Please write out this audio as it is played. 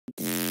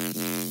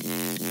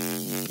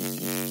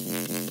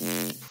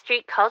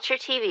Street Culture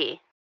TV.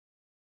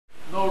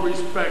 No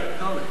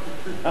respect, no.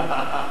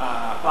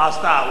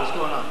 Wildstyle, what's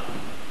going on?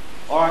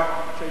 All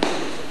right. Tracy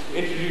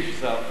 168. Introduce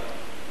yourself.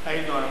 How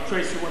you doing? I'm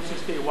Tracy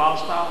 168,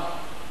 Wildstyle.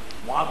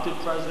 Wanted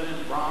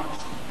president,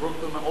 Bronx,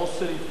 Brooklyn, all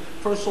city,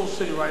 first whole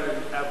city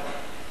writer ever.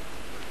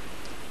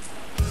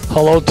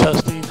 Hello,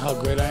 testing. How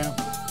great I am. All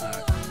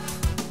right.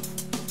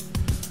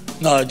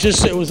 No,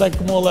 it was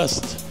like more or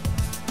less.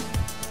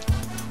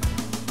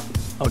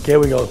 Okay,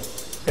 here we go.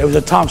 It was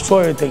a Tom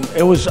Sawyer thing.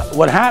 It was,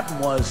 what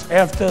happened was,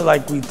 after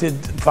like we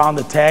found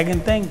the tagging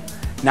thing,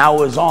 now it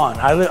was on.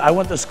 I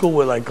went to school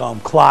with like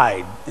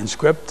Clyde in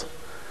script,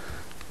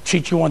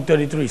 Chichi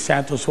 133,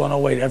 Santos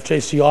 108,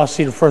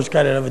 FJCRC, the first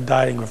guy that ever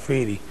died in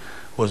graffiti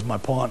was my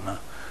partner.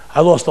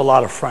 I lost a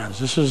lot of friends.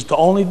 This is the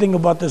only thing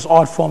about this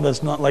art form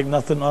that's not like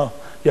nothing you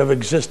ever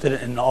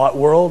existed in the art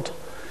world.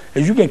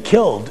 If you get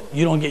killed,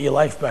 you don't get your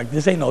life back.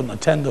 This ain't no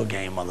Nintendo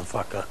game,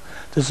 motherfucker.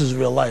 This is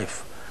real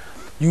life.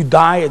 You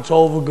die, it's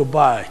over,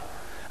 goodbye.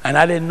 And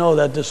I didn't know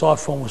that this art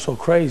form was so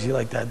crazy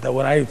like that, that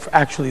when I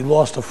actually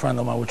lost a friend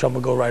of mine, which I'm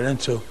gonna go right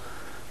into,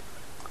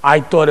 I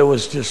thought it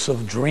was just a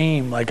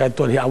dream. Like I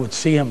thought I would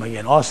see him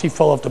again. RC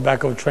fell off the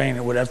back of a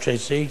train with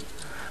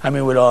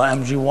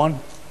MG1,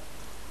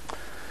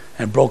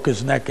 and broke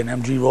his neck, and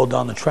MG rolled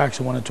down the tracks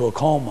and went into a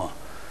coma.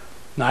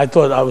 Now I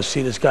thought I would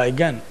see this guy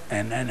again,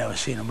 and I never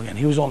seen him again.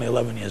 He was only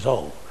 11 years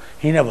old.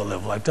 He never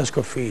lived life. That's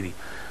graffiti.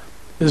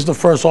 This is the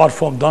first art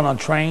form done on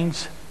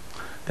trains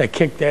that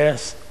kicked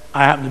ass.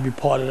 I happen to be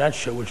part of that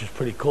shit, which is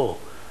pretty cool.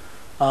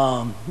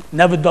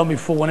 Never done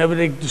before. Whenever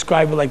they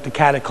describe it like the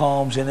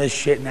catacombs and this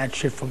shit and that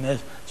shit from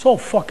this, it's all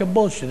fucking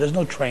bullshit. There's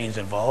no trains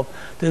involved.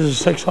 There's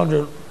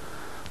 600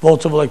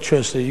 volts of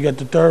electricity. You got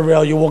the third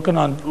rail. You're walking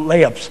on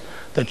layups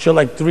that you're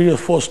like 3 or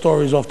 4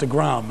 stories off the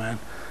ground, man,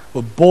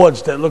 with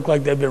boards that look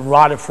like they've been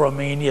rotted for a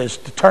million years.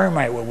 The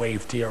termite would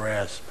wave to your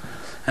ass.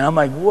 And I'm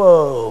like,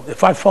 whoa,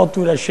 if I fell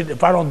through that shit,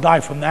 if I don't die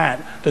from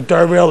that, the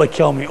third rail will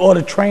kill me. Or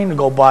the train to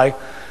go by,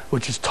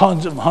 which is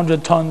tons of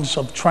 100 tons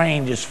of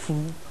train, just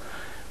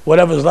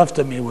whatever's left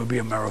of me would be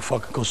a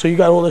motherfucker. So you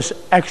got all this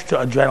extra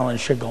adrenaline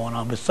shit going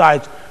on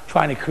besides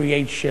trying to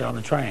create shit on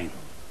the train.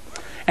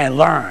 And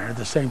learn at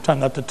the same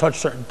time not to touch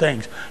certain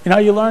things. You know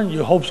how you learn?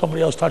 You hope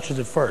somebody else touches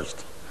it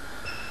first.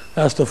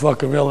 That's the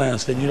fucking real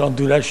answer. You don't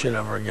do that shit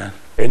ever again.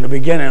 In the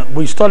beginning,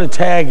 we started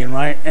tagging,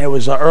 right? And it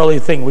was an early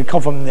thing. We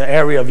come from the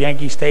area of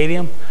Yankee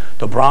Stadium,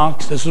 the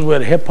Bronx. This is where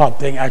the hip hop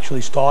thing actually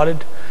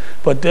started.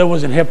 But there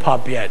wasn't hip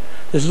hop yet.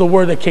 This is a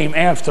word that came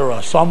after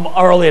us. So I'm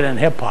earlier than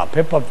hip hop.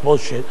 Hip hop's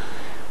bullshit.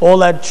 All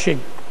that shit,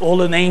 all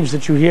the names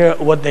that you hear,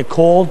 what they're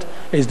called,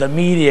 is the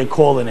media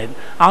calling it.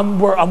 I'm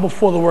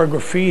before the word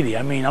graffiti.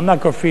 I mean, I'm not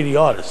a graffiti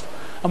artist.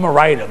 I'm a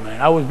writer, man.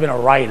 I've always been a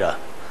writer.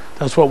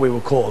 That's what we were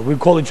called. We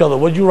call each other,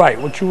 what'd you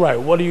write? What you write?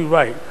 What do you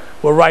write?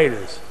 We're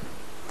writers.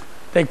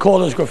 They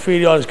called us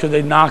graffiti artists because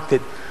they knocked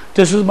it.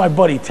 This is my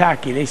buddy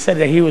Tacky. They said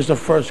that he was the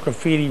first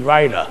graffiti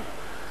writer.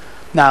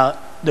 Now,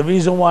 the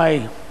reason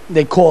why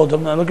they called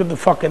him, now look at the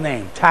fucking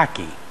name,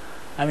 Tacky.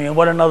 I mean,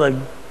 what another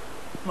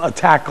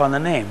attack on the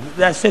name.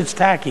 That shit's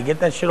Tacky. Get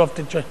that shit off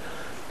the train.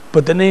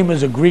 But the name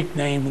is a Greek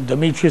name.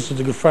 Demetrius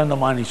is a good friend of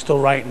mine. He's still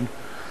writing.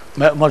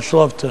 Much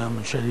love to him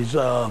and shit. He's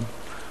one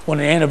of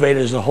the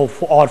innovators of the whole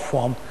art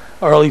form.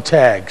 Early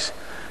tags.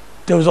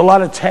 There was a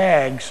lot of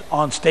tags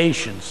on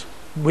stations.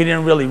 We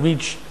didn't really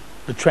reach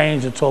the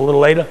trains until a little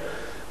later.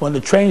 When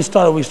the trains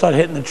started, we started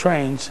hitting the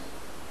trains.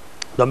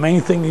 The main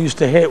thing we used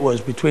to hit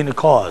was between the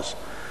cars.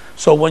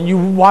 So when you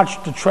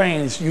watched the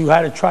trains, you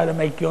had to try to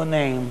make your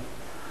name.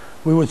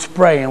 We would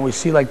spray, and we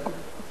see like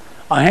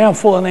a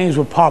handful of names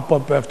would pop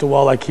up after a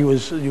while, like you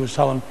was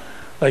telling,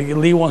 like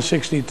Lee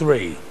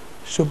 163,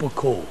 super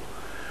cool.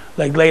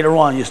 Like later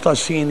on, you start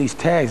seeing these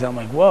tags. I'm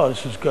like, whoa,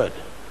 this is good.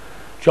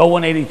 Joe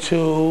 182,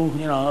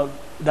 you know,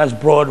 that's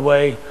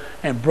Broadway,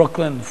 and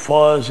Brooklyn,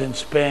 Fuzz and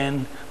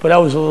Spin, but that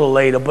was a little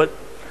later. But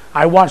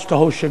I watched the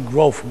whole shit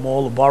grow from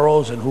all the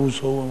boroughs and who's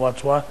who and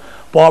what's what.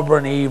 Barbara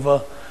and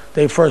Eva,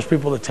 they first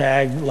people to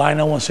tag.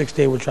 Lionel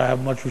 168, which I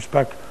have much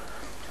respect,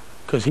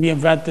 because he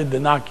invented the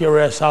knock your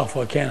ass out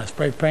for a can of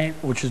spray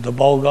paint, which is the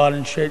Bogart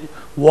and shit.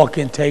 Walk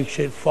in, take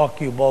shit,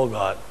 fuck you,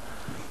 Bogart.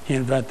 He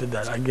invented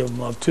that. I give him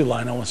love too,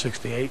 Lionel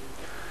 168.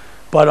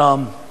 But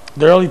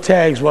the early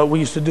tags, what we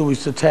used to do, we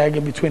used to tag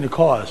in between the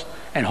cars,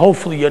 and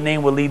hopefully your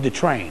name would lead the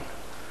train.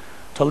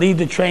 To lead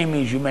the train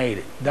means you made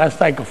it.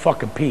 That's like a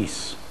fucking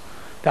piece.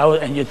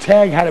 And your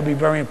tag had to be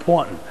very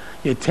important.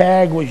 Your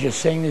tag was your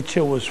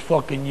signature, was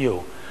fucking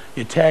you.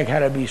 Your tag had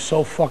to be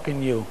so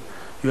fucking you.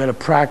 You had to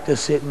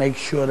practice it, make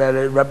sure that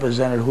it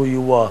represented who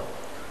you were.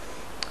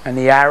 And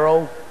the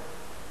arrow,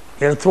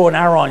 you had to throw an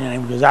arrow on your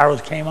name because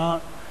arrows came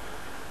out.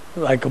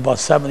 Like about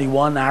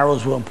 71,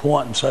 arrows were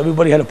important. So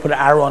everybody had to put an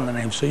arrow on the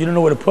name. So you didn't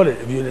know where to put it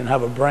if you didn't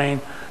have a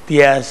brain.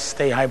 The S,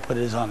 stay high, put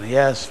it on the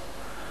S.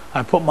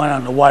 I put mine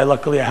on the Y.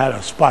 Luckily, I had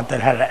a spot that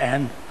had an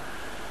N.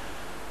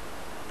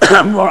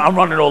 I'm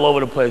running all over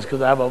the place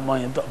because I have a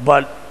million.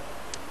 But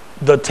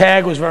the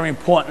tag was very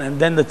important. And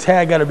then the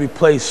tag got to be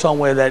placed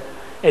somewhere that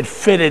it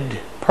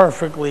fitted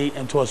perfectly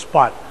into a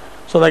spot.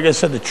 So like I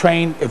said, the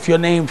train, if your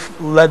name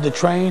led the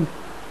train,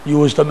 you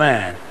was the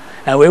man.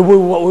 And we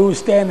were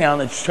standing there on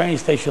the train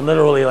station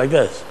literally like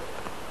this.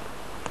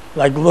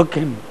 Like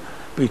looking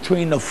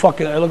between the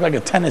fucking, it looked like a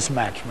tennis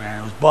match,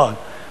 man. It was bugged.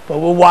 But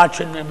we're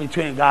watching in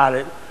between, got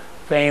it.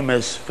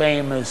 Famous,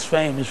 famous,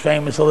 famous,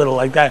 famous, a little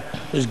like that.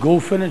 Just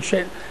goofing and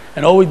shit.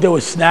 And all we did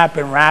was snap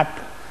and rap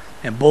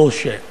and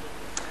bullshit.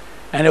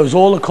 And it was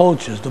all the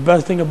cultures. The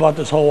best thing about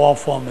this whole art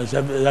form is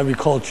every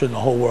culture in the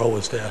whole world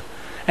was there.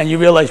 And you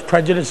realize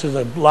prejudice is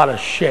a lot of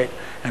shit.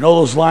 And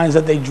all those lines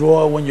that they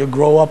draw when you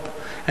grow up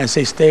and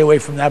say, stay away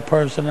from that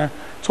person,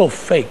 it's all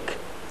fake.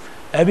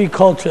 Every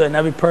culture and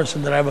every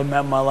person that I ever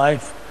met in my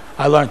life,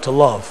 I learned to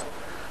love.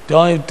 The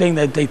only thing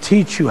that they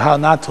teach you how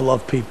not to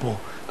love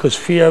people, because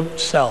fear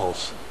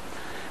sells.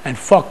 And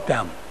fuck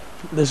them.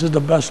 This is the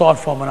best art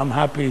form, and I'm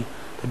happy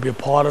to be a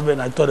part of it.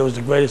 And I thought it was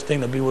the greatest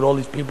thing to be with all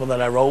these people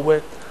that I wrote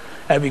with.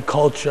 Every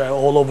culture,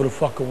 all over the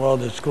fucking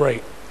world, it's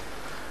great.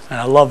 And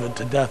I love it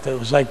to death. It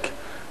was like,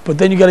 but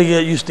then you gotta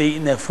get used to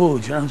eating their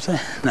food, you know what I'm saying?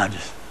 Not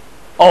just,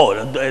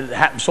 it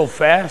happened so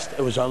fast,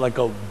 it was like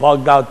a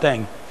bugged out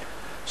thing.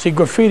 See,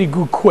 graffiti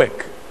grew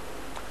quick.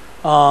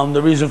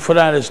 The reason for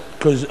that is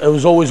because it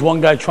was always one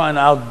guy trying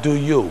to outdo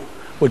you,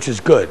 which is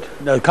good.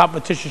 The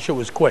competition shit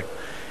was quick.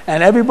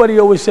 And everybody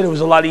always said it was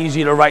a lot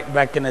easier to write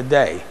back in the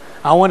day.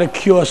 I want to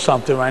cure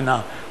something right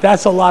now.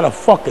 That's a lot of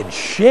fucking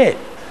shit.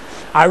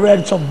 I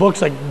read some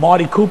books like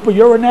Marty Cooper,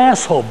 you're an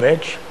asshole,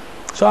 bitch.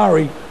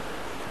 Sorry.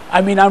 I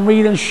mean, I'm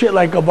reading shit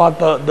like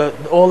about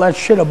all that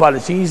shit about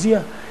it's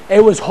easier.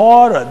 It was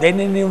harder. They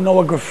didn't even know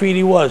what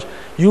graffiti was.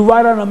 You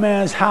write on a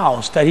man's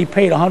house that he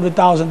paid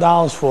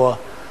 $100,000 for,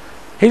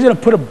 he's gonna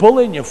put a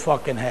bullet in your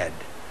fucking head.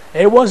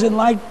 It wasn't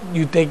like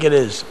you think it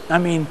is. I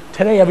mean,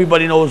 today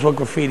everybody knows what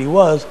graffiti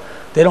was.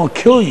 They don't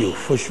kill you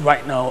for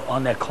writing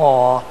on their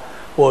car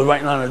or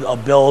writing on a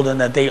building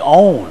that they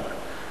own.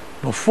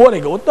 Before they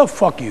go, what the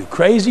fuck are you,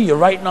 crazy? You're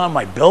writing on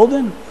my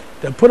building?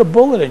 Then put a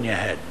bullet in your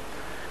head.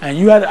 And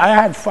I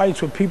had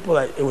fights with people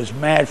that it was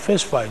mad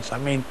fist fights. I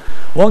mean,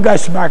 one guy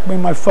smacked me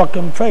in my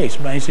fucking face,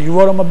 man. He said, you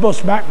wrote on my bill,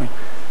 smack me.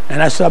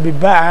 And I said, I'll be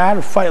back. I had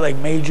to fight like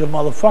major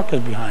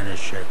motherfuckers behind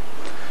this shit.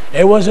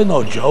 It wasn't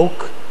no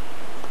joke.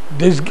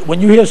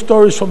 When you hear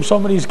stories from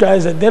some of these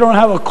guys, that they don't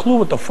have a clue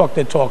what the fuck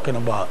they're talking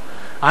about.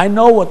 I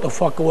know what the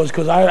fuck it was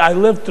because I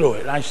lived through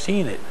it and I've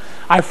seen it.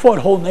 I fought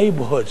whole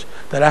neighborhoods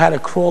that I had to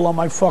crawl on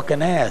my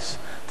fucking ass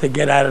to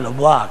get out of the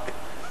block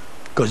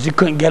because you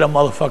couldn't get a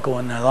motherfucker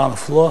when they're on the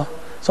floor.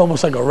 It's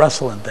almost like a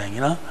wrestling thing, you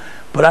know?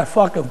 But I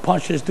fucking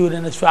punched this dude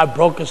in his face. I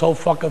broke his whole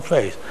fucking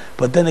face.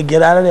 But then to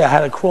get out of there, I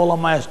had to crawl on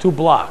my ass 2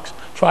 blocks.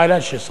 Try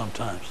that shit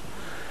sometimes.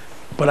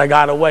 But I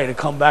got away to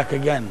come back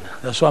again.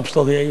 That's why I'm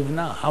still here even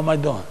now. How am I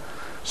doing?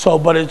 So,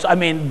 but it's, I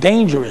mean,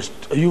 dangerous.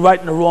 Are you right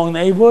in the wrong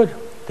neighborhood?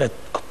 They're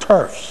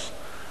turfs.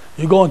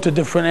 You go into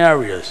different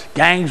areas.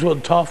 Gangs were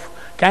tough.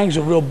 Gangs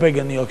are real big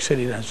in New York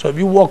City then. So if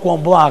you walk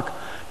 1 block,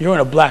 you're in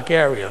a black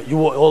area.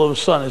 All of a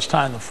sudden, it's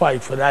time to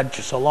fight for that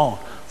just alone.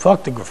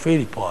 Fuck the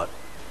graffiti part.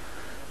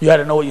 You had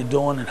to know what you're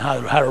doing and how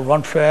to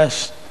run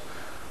fast.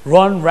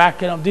 Run,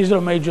 rack it up. These are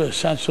the major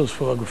essentials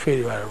for a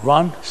graffiti writer.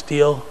 Run,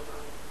 steal,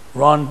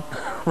 run,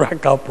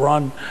 rack up,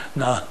 run.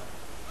 Nah.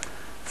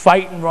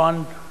 Fight and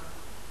run.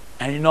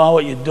 And you know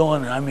what you're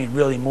doing. I mean,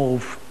 really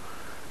move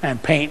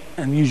and paint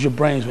and use your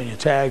brains when you're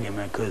tagging,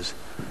 man, because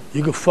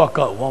you can fuck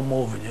up 1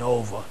 move and you're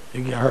over.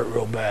 You get hurt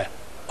real bad.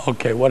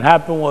 Okay, what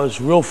happened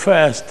was real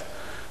fast,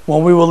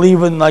 when we were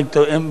leaving like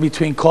the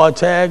in-between car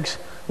tags,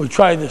 we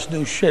tried this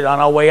new shit. On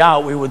our way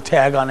out, we would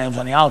tag our names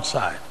on the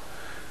outside.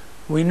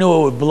 We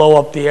knew it would blow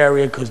up the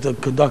area because the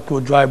conductor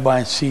would drive by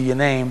and see your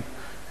name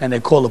and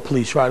they'd call the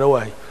police right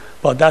away.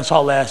 But that's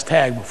our last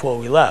tag before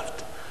we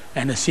left.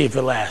 And to see if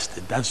it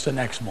lasted. That's the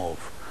next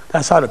move.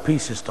 That's how the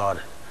pieces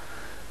started.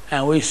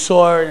 And we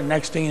saw it, and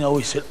next thing you know,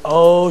 we said,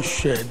 oh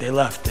shit, they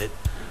left it.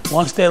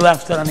 Once they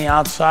left it on the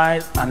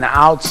outside,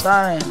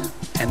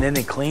 and then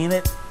they clean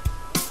it,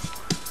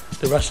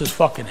 the rest is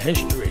fucking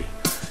history.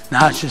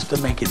 Now it's just to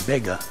make it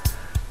bigger.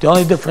 The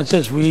only difference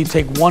is we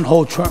take one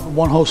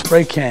whole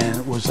spray can.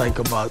 It was like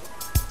about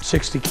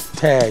 60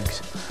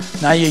 tags.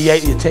 Now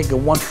you're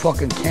taking 1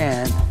 fucking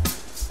can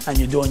and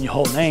you're doing your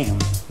whole name.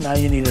 Now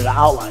you needed an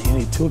outline. You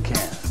need 2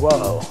 cans.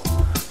 Whoa,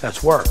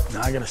 that's work.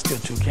 Now I gotta steal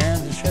 2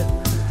 cans and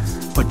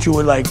shit. But you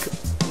were like,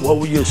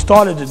 what you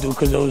started to do,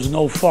 because there was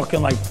no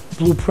fucking like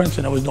blueprints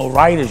and there was no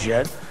writers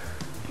yet.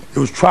 It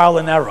was trial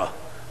and error.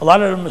 A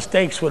lot of the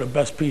mistakes were the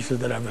best pieces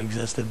that ever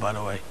existed, by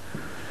the way.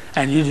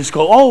 And you just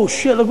go, oh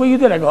shit, look what you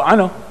did. I go, I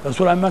know, that's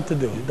what I meant to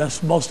do.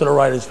 That's most of the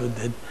writers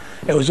did.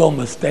 It was all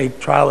mistake,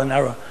 trial and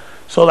error.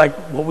 So like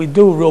what we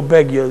do real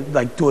big, you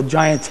like do a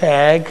giant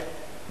tag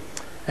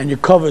and you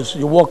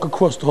walk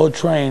across the whole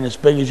train as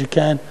big as you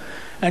can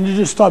and you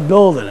just start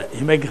building it.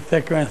 You make it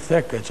thicker and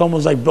thicker. It's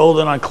almost like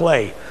building on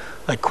clay,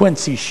 like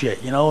Quincy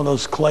shit, you know,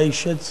 those clay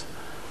shits.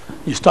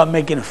 You start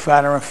making it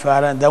fatter and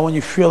fatter, and then when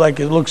you feel like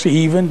it looks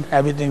even,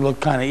 everything looked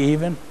kind of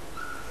even,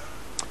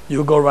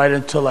 you'll go right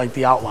into like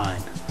the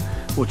outline,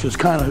 which was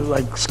kind of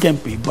like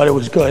skimpy, but it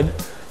was good.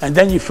 And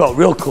then you felt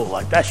real cool,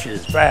 like that shit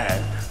is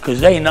bad. because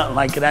they ain't nothing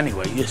like it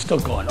anyway. You're still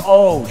going,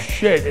 oh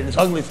shit, and it's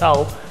ugly as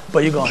hell,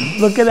 but you're going,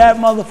 look at that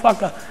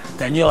motherfucker.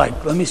 Then you're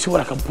like, let me see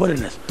what I can put in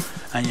this.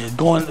 And you're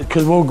going,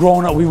 because we were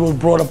growing up, we were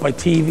brought up by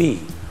TV.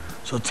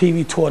 So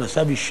TV taught us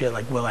every shit.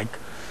 Like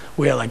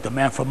we had like the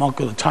Man from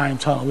Uncle, the Time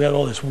Tunnel. We had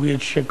all this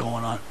weird shit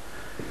going on.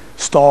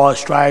 Stars,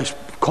 Stripes,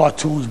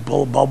 cartoons,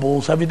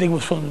 Bubbles. Everything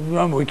was from,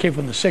 remember, we came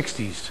from the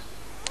 60s.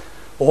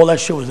 All that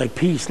shit was like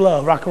peace,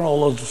 love, rock and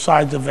roll, those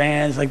sides of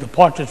Vans, like the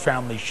Partridge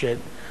Family shit.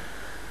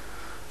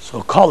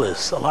 So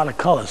colors, a lot of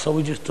colors. So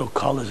we just do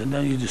colors, and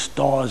then you do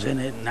stars in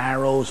it and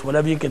arrows,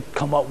 whatever you could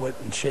come up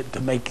with and shit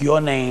to make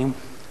your name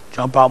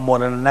jump out more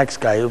than the next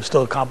guy. It was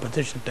still a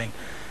competition thing.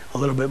 A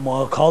little bit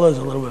more colors,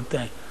 a little bit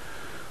thing.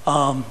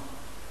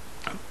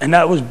 And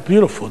that was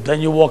beautiful. Then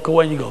you walk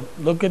away and you go,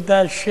 look at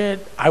that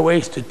shit. I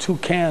wasted 2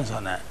 cans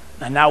on that.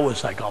 And that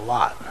was like a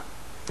lot.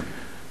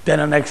 Then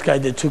the next guy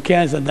did 2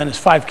 cans, and then it's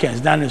 5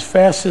 cans. Then as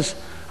fast as,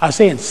 I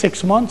say in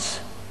 6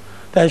 months,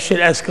 that shit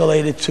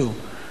escalated to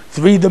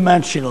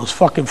 3-dimensionals,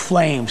 fucking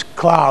flames,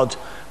 clouds,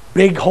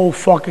 big hole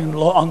fucking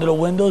under the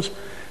windows,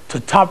 to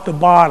top to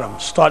bottom,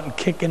 starting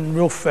kicking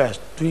real fast.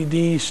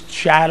 3Ds,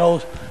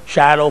 shadows,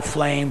 shadow,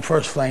 flame,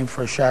 first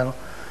shadow.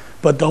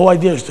 But the whole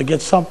idea is to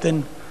get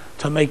something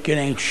to make your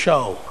name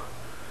show.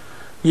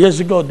 Years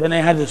ago, then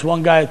they had this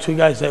one guy or 2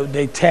 guys that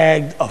they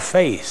tagged a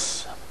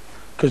face.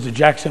 Because the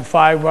Jackson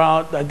 5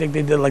 route, I think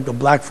they did like the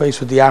black face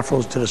with the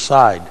afros to the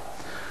side.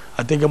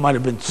 I think it might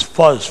have been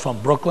Fuzz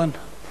from Brooklyn.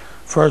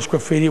 First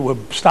graffiti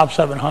with Stop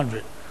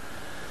 700.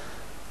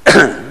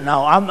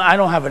 Now, I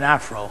don't have an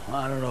afro.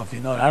 I don't know if you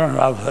know that. I don't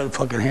have a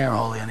fucking hair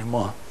hardly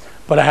anymore.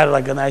 But I had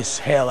like a nice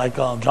hair, like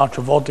John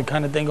Travolta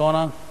kind of thing going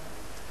on.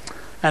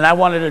 And I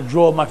wanted to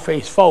draw my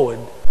face forward.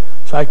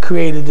 So I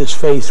created this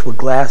face with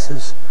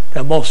glasses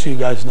that most of you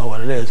guys know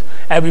what it is.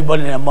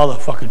 Everybody in that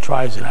motherfucker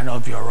tries it. I know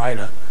if you're a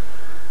writer.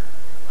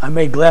 I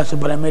made glasses,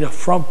 but I made a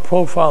front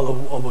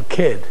profile of a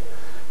kid.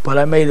 But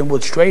I made him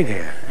with straight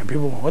hair. And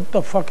people went, what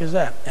the fuck is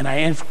that? And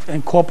I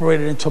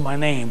incorporated it into my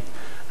name.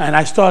 And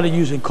I started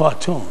using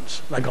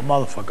cartoons like a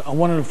motherfucker. I'm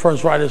one of the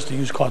first writers to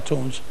use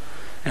cartoons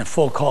in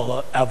full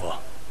color ever.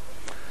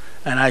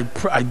 And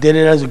I did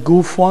it as a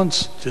goof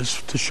once,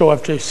 just to show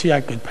FJC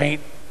I could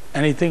paint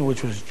anything,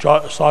 which was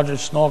Sergeant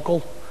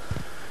Snorkel.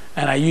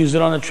 And I used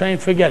it on the train,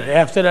 forget it.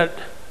 After that,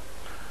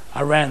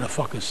 I ran the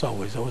fucking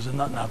subways. There wasn't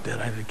nothing out there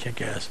that I did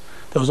kick ass.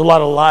 There was a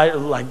lot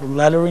of like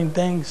lettering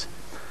things,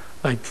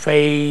 like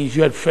Phase,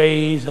 you had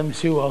Phase, let me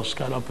see who else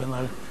got up in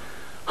letter.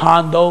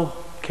 Hondo,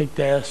 kicked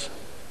ass.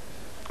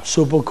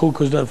 Super cool,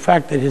 because the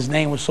fact that his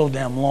name was so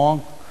damn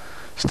long.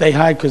 Stay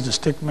High, because the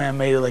stick man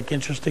made it like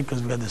interesting,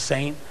 because we had the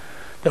Saint.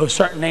 There were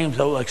certain names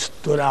that like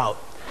stood out.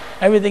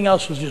 Everything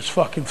else was just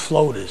fucking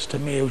floaters. To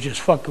me, it was just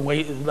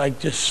fucking like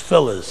just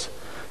fillers.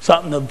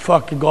 Something to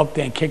fucking go up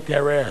there and kick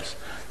their ass,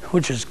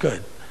 which is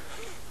good.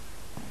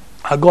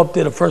 I go up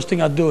there, the first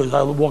thing I do is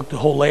I walk the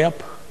whole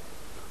layup,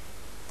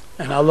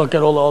 and I look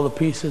at all the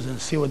pieces and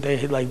see what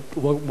they like,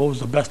 what was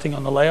the best thing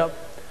on the layup,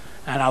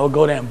 and I would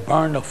go there and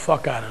burn the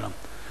fuck out of them.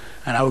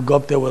 And I would go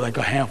up there with like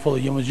a handful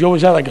of humans. You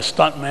always had like a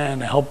stunt man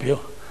to help you.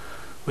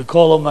 We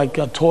call them like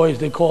toys,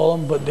 they call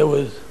them, but they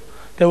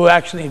were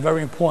actually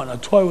very important.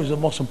 A toy was the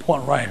most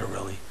important writer,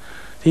 really.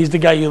 He's the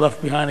guy you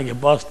left behind to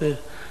get busted.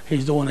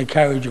 He's the one that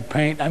carried your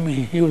paint. I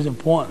mean, he was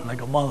important,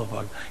 like a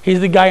motherfucker. He's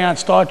the guy on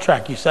Star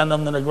Trek. You send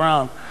him to the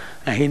ground,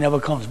 and he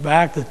never comes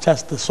back to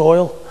test the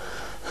soil.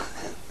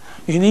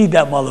 You need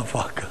that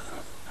motherfucker.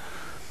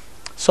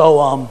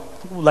 So,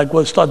 like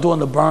we'll start doing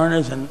the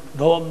burners, and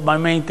my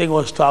main thing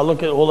was to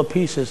look at all the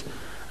pieces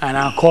and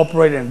I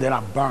incorporate it, and then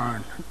I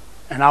burn.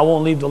 And I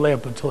won't leave the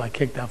layup until I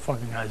kick that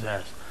fucking guy's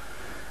ass.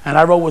 And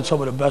I wrote with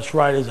some of the best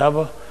writers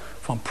ever,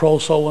 from Pro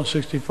Soul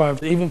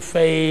 165, even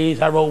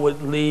Phase. I wrote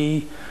with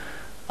Lee,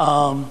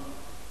 El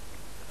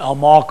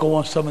Marco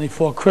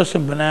 174, Chris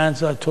and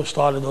Bonanza. I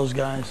started those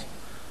guys.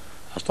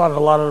 I started a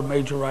lot of the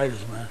major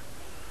writers,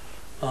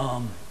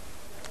 man.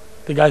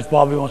 The guys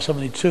Bobby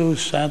 172,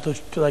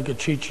 Santos, like a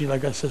Chichi,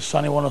 like I said,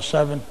 Sonny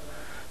 107.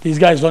 These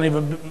guys don't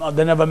even,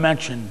 they're never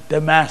mentioned. They're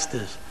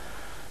masters.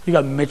 You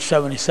got Mitch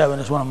 77,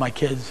 that's one of my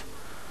kids.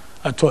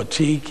 I taught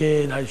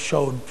T-Kid, I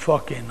showed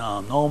fucking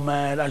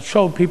Nomad. I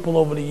showed people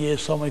over the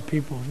years, so many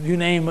people. You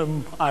name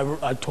them,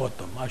 I taught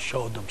them. I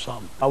showed them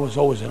something. I was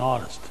always an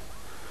artist.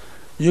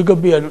 You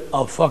could be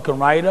a fucking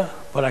writer,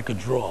 but I could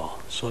draw.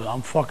 So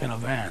I'm fucking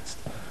advanced.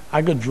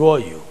 I could draw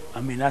you.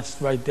 I mean,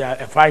 that's right there.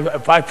 If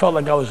I felt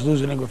like I was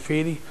losing in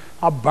graffiti,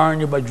 I'll burn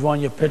you by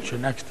drawing your picture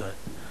next to it.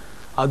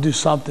 I'll do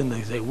something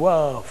that say,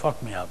 whoa,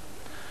 fuck me up.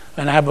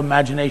 And I have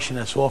imagination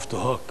that's off the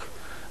hook.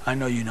 I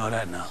know you know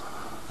that now.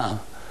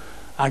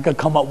 I could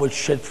come up with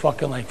shit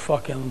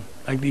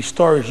like these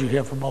stories you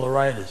hear from other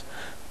writers,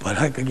 but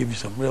I could give you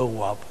some real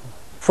whop.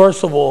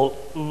 First of all,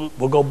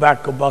 we'll go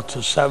back about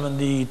to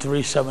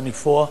 73,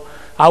 74.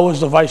 I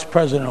was the vice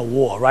president of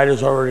war.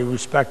 Writers already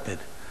respected.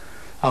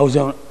 I was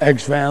on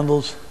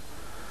ex-Vandals,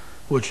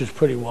 which is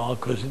pretty wild,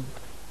 because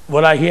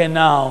what I hear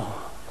now,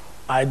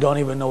 I don't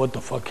even know what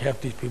the fuck half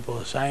these people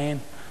are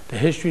saying. The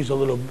history's a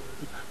little,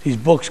 these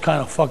books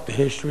kind of fuck the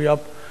history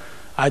up.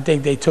 I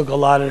think they took a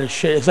lot of the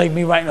shit. It's like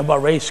me writing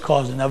about race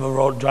cars and never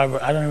wrote driver.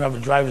 I don't even have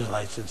a driver's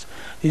license.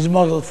 These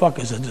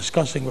motherfuckers are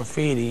discussing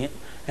graffiti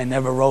and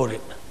never wrote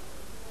it.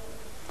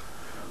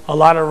 A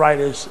lot of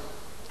writers,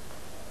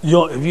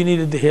 if you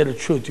needed to hear the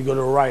truth, you go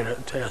to a writer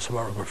to ask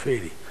about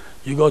graffiti.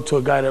 You go to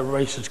a guy that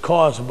races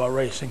cars about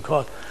racing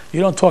cars.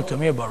 You don't talk to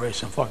me about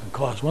racing fucking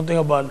cars. One thing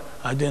about,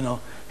 I didn't know,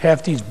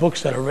 half these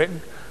books that are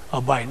written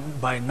are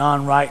by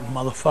non-writing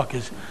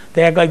motherfuckers.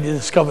 They act like they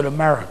discovered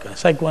America.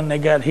 It's like when they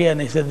got here and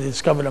they said they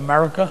discovered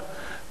America.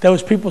 There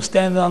was people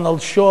standing on the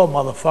shore,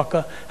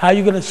 motherfucker. How are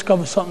you gonna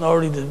discover something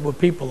already with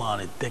people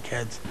on it,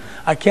 dickheads?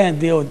 I can't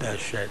deal with that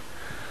shit.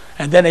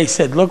 And then they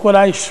said, look what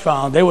I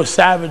found. They were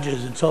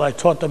savages until I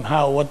taught them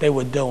what they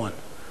were doing.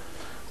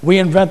 We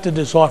invented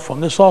this art form.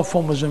 This art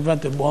form was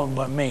invented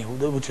by me,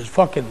 which is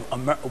fucking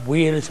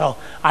weird as hell.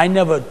 I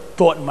never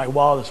thought in my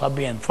wildest I'd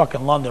be in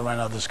fucking London right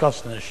now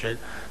discussing this shit.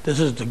 This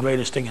is the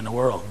greatest thing in the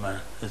world,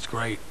 man. It's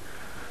great.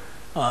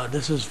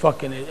 This is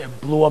fucking,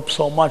 it blew up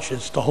so much.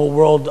 It's the whole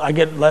world. I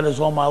get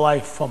letters all my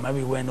life from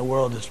everywhere in the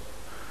world.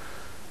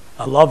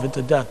 I love it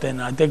to death, and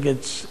I think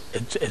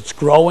it's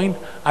growing.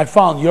 I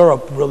found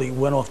Europe really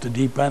went off the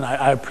deep end.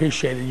 I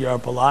appreciated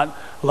Europe a lot.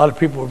 A lot of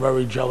people were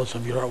very jealous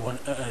of Europe when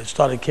it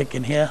started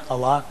kicking here a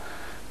lot,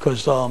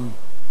 because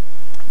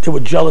they were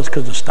jealous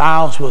because the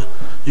styles were,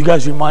 you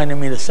guys reminded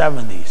me of the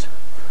 70s.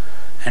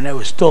 And it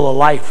was still a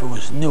life, it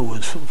was new, it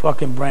was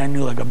fucking brand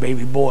new, like a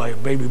baby boy, a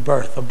baby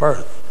birth, a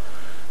birth.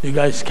 You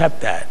guys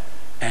kept that.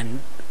 And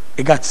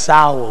it got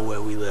sour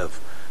where we live.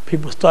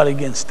 People started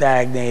getting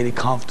stagnated,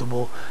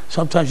 comfortable.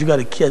 Sometimes you got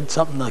to get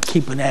something to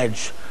keep an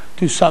edge.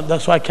 Do something.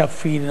 That's why I kept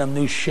feeding them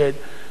new shit,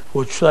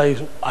 which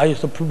I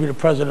used to be the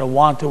president of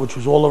Wanted, which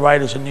was all the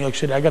writers in New York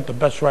City. I got the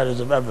best writers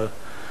I've ever.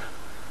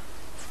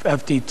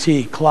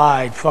 FDT,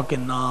 Clyde,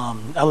 fucking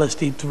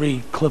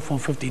LSD3, Cliff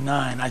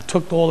 159. I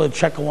took all the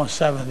Checker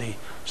 170,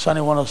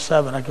 Sonny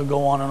 107. I could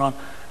go on and on.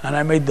 And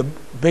I made the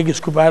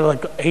biggest group. I had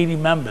like 80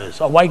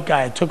 members. A white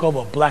guy took over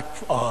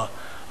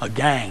a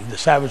gang, the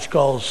Savage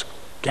Skulls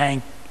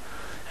gang,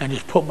 and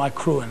just put my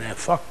crew in there,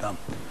 fuck them,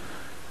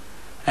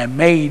 and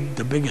made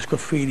the biggest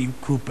graffiti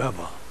group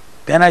ever.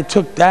 Then I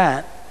took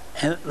that,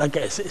 and like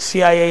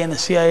CIA and the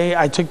CIA,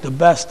 I took the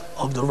best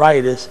of the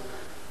writers.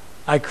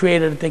 I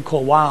created a thing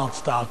called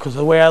Wildstyle, because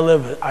the way I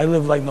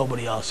live like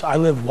nobody else. I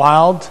live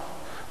wild,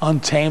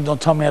 untamed.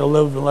 Don't tell me how to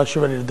live unless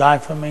you're ready to die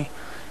for me.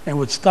 And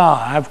with style,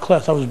 I have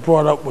class. I was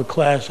brought up with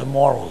class and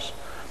morals.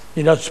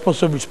 You're not supposed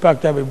to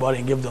respect everybody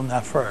and give them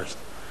that first.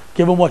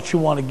 Give them what you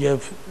want to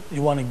give,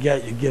 you want to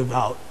get, you give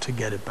out to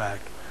get it back.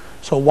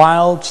 So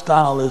wild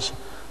style is,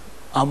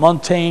 I'm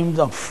untamed,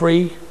 I'm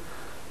free,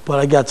 but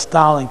I got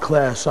style in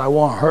class, so I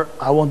won't hurt,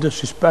 I won't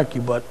disrespect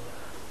you, but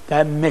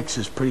that mix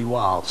is pretty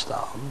wild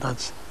style.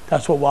 That's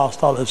what wild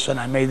style is, and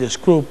I made this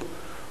group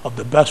of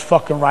the best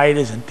fucking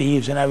writers and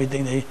thieves and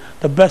everything.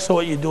 The best of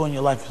what you do in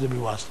your life is to be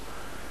wild.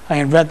 I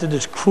invented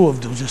this crew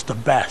of just the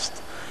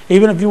best.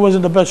 Even if you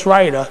wasn't the best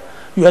writer,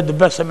 you had the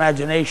best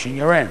imagination,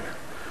 you're in.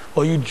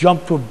 Or you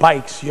jumped with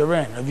bikes, you're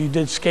in. If you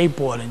did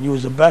skateboarding, you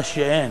was the best,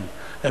 you're in.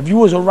 If you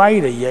was a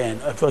writer, you're in.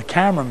 If a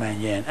cameraman,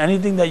 you're in.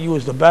 Anything that you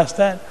was the best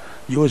at,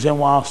 you was in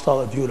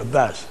Wildstyle if you were the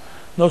best.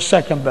 No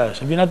second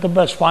best. If you're not the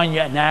best, find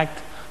your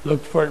act,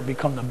 look for it, and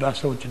become the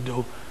best at what you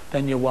do,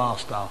 then you're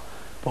Wildstyle.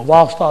 But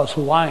Wildstyle is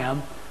who I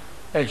am.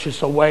 It's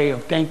just a way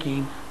of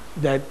thinking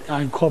that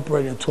I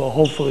incorporate into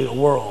hopefully the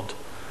world.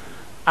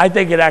 I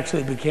think it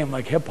actually became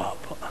like hip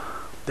hop,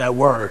 that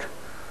word.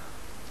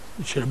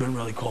 It should have been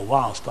really called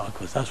Wildstyle,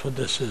 because that's what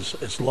this is.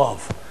 It's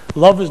love.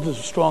 Love is the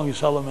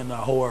strongest element in the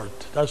whole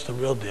earth. That's the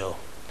real deal.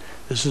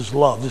 This is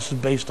love. This is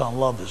based on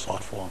love, this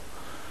art form.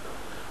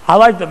 I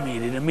like the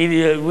media. The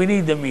media, we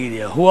need the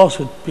media. Who else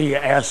would be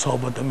an asshole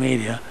but the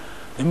media?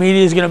 The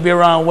media is going to be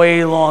around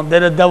way long.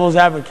 They're the devil's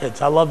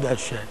advocates. I love that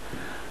shit.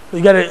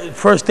 You got to,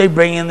 first they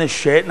bring in this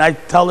shit, and I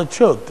tell the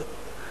truth.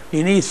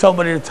 You need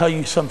somebody to tell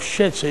you some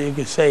shit so you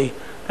can say,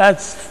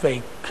 that's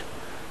fake.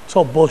 It's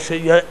all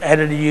bullshit.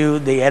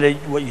 They edit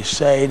what you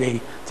say,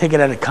 they take it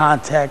out of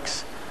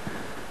context.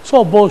 It's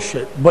all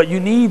bullshit, but you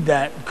need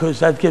that because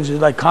that gives you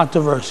like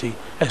controversy.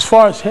 As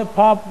far as hip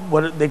hop,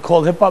 what they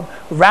call hip hop,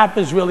 rap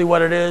is really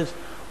what it is.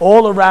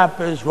 All the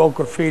rappers wrote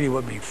graffiti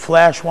with me.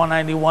 Flash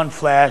 191,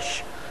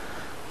 Flash,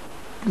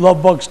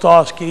 Love Bug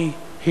Starsky,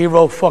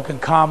 Hero fucking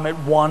Comet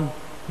 1,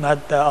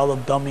 not the other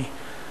dummy.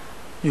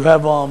 You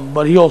have,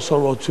 but he also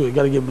wrote too, you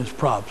gotta give him his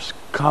props.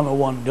 Comet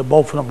 1,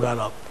 both of them got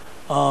up.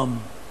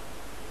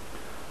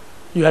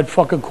 You had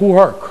fucking Cool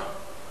Herc.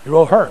 He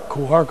wrote Herc,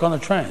 Cool Herc on the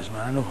trains,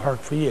 man. I knew Herc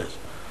for years.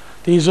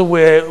 These are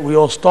where we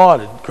all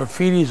started.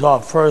 Graffiti's our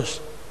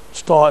first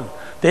start.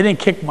 They didn't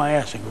kick my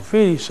ass in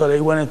graffiti, so they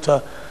went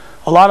into,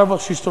 a lot of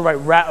us used to write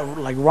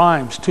like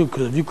rhymes too,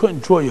 because if you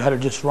couldn't draw, you had to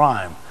just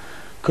rhyme.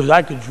 Because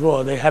I could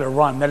draw, they had a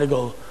rhyme. They had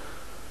to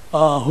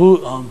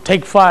go,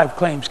 Take 5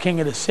 claims King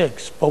of the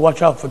 6, but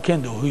watch out for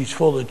Kindle, who's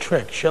full of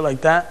tricks, shit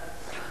like that,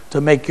 to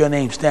make your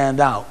name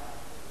stand out.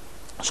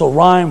 So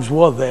rhymes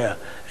were there,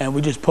 and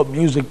we just put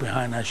music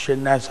behind that shit,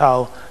 and that's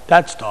how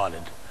that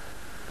started.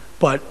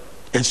 But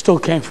it still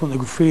came from the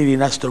graffiti,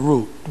 and that's the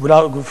root.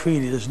 Without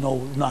graffiti, there's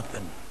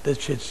nothing. This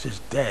shit's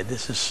just dead.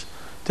 This is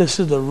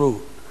the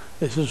root.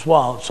 This is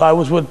wild. So I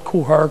was with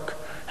Kool Herc,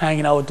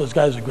 hanging out with those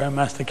guys at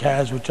Grandmaster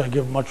Kaz, which I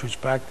give much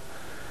respect.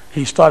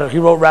 He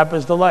wrote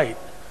Rapper's Delight.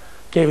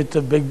 Gave it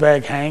to Big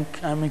Bag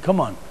Hank. I mean, come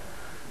on.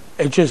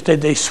 It's just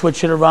that they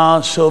switch it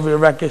around. Sylvia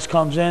Records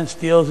comes in,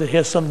 steals it.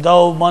 Here's some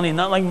dough, money.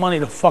 Not like money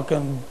to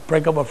fucking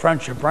break up a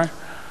friendship, right?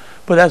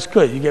 But that's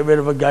good. You get rid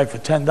of a guy for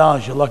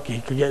 $10, you're lucky.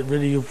 He could get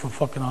rid of you for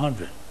fucking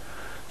 100.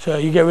 So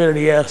you get rid of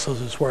the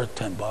assholes, it's worth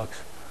 $10.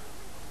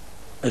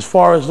 As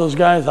far as those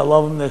guys, I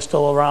love them. They're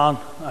still around.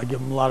 I give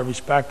them a lot of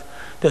respect.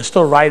 They're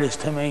still writers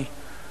to me.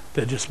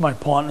 They're just my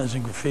partners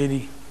in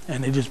graffiti.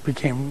 And they just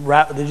became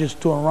rap. They're just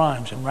doing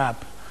rhymes and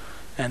rap.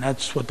 And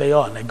that's what they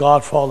are. And they're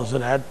godfathers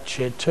of that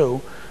shit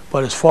too.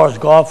 But as far as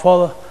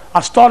godfather,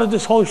 I started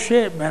this whole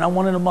shit, man. I'm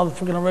one of the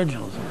motherfucking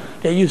originals.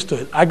 Get used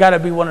to it. I gotta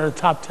be one of the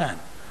top 10.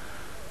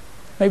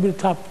 Maybe the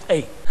top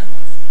 8.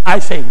 I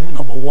say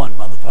number 1,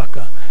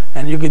 motherfucker.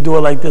 And you can do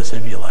it like this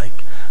if you like.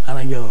 I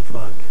don't give a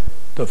fuck.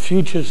 The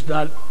future's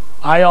not,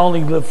 I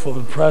only live for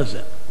the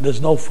present. There's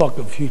no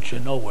fucking future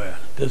nowhere.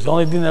 There's the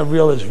only thing that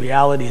real is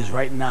reality is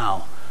right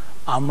now.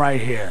 I'm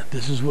right here.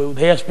 This is where,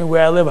 they ask me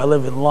where I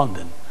live in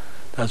London.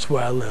 That's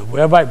where I live.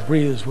 Wherever I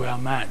breathe is where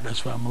I'm at.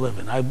 That's where I'm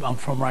living. I'm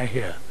from right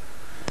here.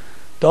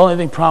 The only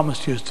thing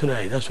promised to you is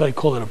today. That's why I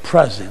call it a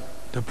present.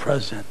 The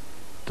present.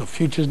 The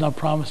future's not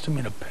promised to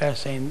me. The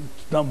past ain't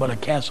nothing but a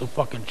canceled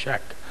fucking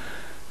check.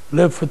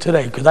 Live for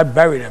today, because I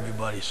buried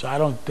everybody. So I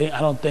don't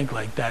think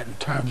like that in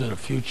terms of the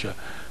future.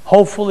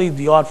 Hopefully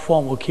the art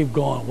form will keep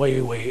going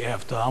way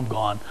after I'm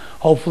gone.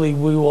 Hopefully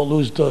we won't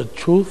lose the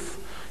truth,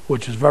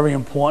 which is very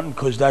important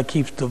because that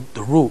keeps the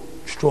root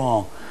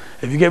strong.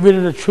 If you get rid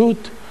of the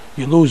truth,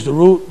 you lose the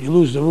root, you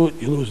lose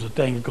the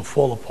thing, it can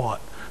fall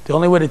apart. The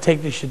only way to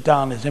take this shit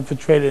down is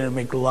infiltrate it and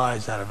make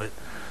lies out of it.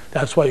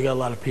 That's why you got a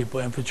lot of people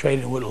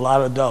infiltrating with a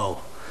lot of dough.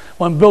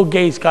 When Bill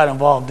Gates got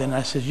involved in it,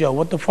 I said, yo,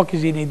 what the fuck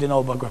does he need to know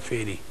about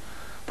graffiti?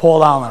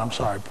 Paul Allen,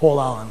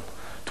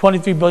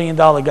 $23 billion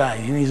guy.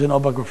 He needs to know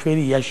about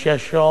graffiti.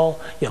 Yes,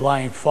 y'all. You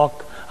lying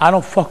fuck. I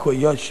don't fuck with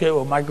your shit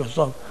with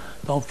Microsoft.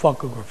 Don't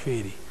fuck with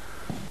graffiti.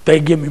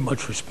 They give me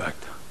much respect.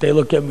 They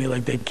look at me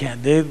like they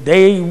can't.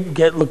 They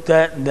get looked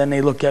at, and then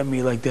they look at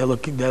me like they're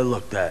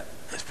looked at.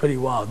 It's pretty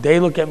wild. They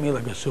look at me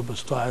like a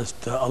superstar as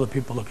to other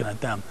people looking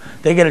at them.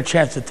 They get a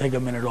chance to take a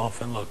minute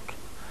off and look.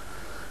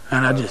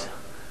 And I just,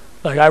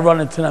 like I run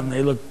into them,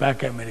 they look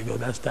back at me, they go,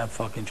 that's that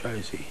fucking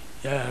Tracy.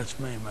 Yeah, that's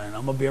me, man.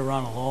 I'm gonna be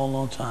around a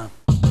long time.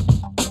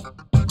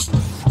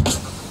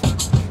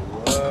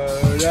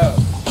 Word up.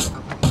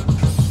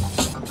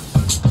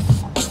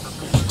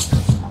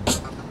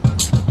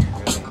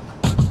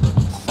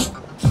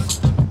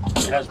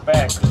 That's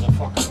bad because of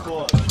fucking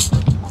cars.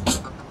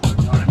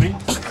 You know what I mean?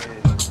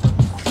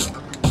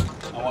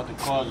 I want the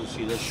cars to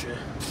see this shit.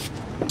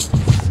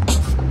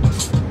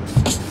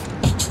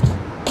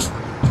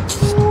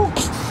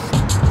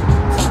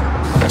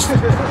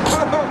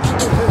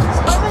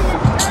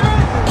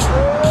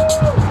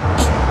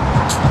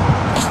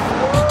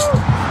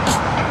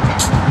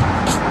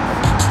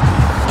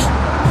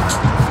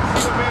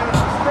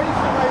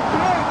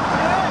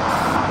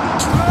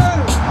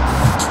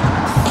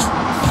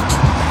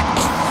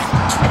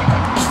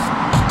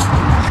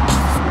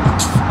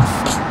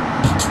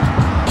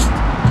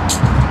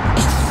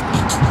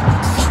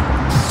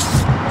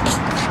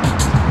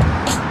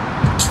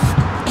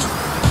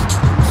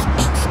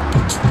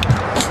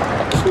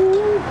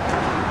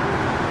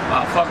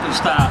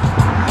 Stop.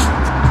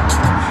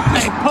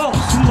 Hey,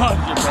 Pulse, who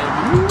loves you, baby?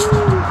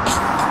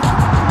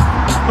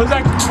 Who's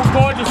that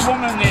gorgeous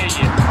woman near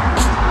you?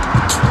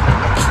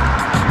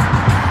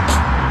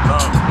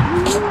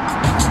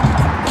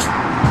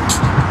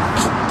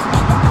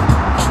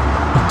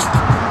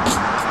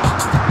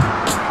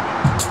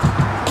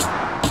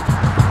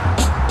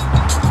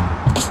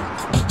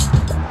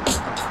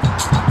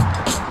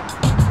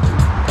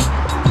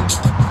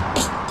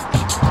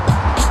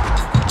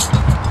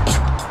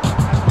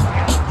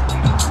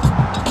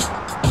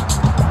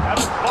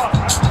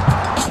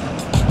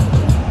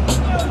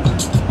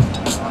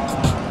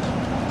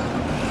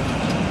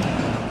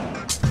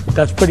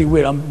 That's pretty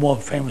weird. I'm more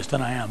famous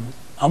than I am.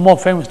 I'm more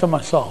famous than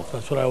myself.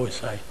 That's what I always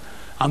say.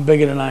 I'm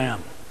bigger than I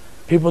am.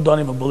 People don't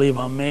even believe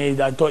on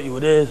me. I thought you were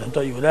this. I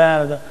thought you were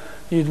that.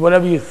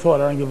 Whatever you thought,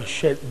 I don't give a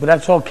shit. But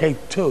that's okay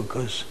too,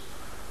 because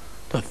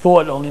the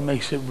thought only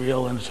makes it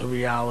real, and it's a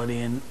reality,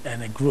 and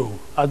it grew.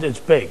 It's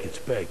big. It's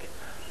big.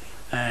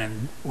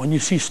 And when you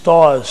see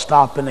stars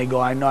stop and they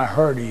go, I know I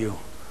heard of you,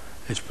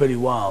 it's pretty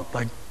wild.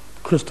 Like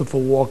Christopher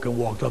Walken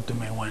walked up to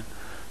me and went,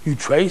 you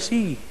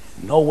Tracy?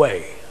 No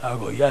way. I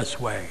go, yes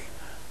way.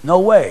 No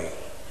way.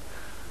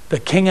 The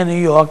king of New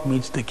York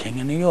meets the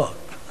king of New York.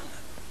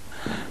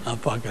 I'm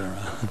fucking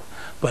around.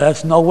 But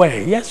that's no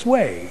way. Yes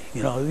way.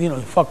 You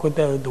know, fuck with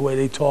the way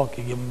they talk,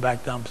 you give them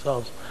back to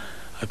themselves.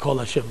 I call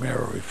that shit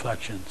mirror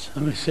reflections.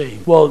 Let me see.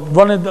 Well,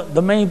 running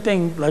the main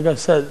thing, like I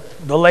said,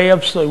 the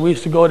layups, like we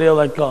used to go there,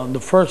 like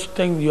the first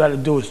thing you had to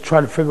do is try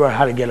to figure out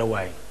how to get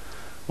away.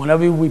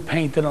 whenever we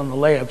painted on the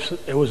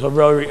layups, it was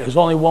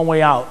only one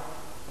way out,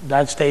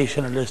 that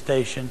station or this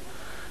station.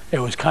 It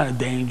was kind of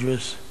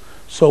dangerous.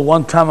 So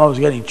one time I was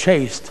getting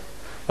chased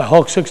by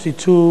Hulk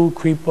 62,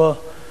 Creeper,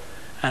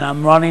 and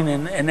I'm running,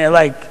 and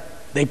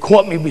they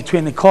caught me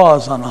between the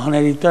cars on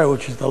 183rd,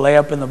 which is the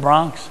layup in the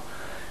Bronx.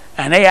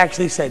 And they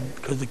actually said,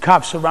 because the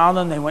cops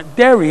surrounded them, they went,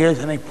 there he is,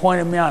 and they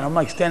pointed me out. I'm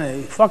like standing there,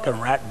 you fucking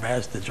rat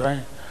bastards,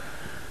 right?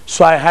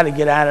 So I had to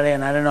get out of there,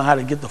 and I didn't know how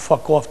to get the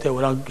fuck off there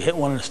without hitting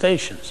one of the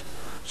stations.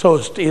 So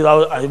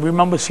I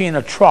remember seeing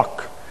a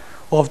truck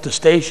off the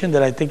station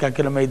that I think I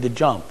could have made the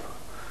jump.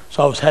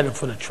 So I was headed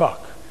for the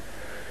truck.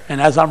 And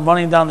as I'm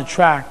running down the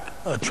track,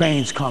 a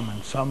train's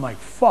coming. So I'm like,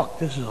 fuck,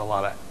 this is a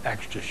lot of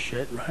extra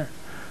shit, right?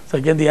 It's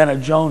like Indiana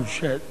Jones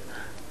shit.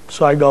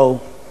 So I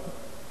go,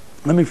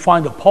 let me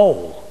find a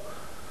pole.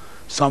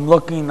 So I'm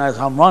looking, as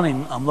I'm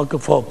running, I'm looking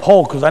for a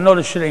pole, because I know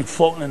this shit ain't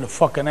floating in the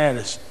fucking air,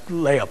 this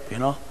layup, you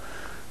know?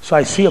 So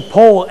I see a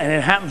pole, and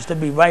it happens to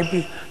be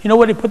you know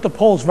where they put the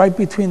poles? Right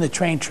between the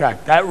train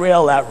track. That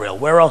rail.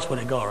 Where else would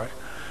it go, right?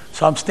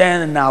 So I'm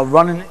standing now,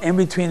 running in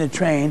between the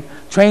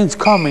train's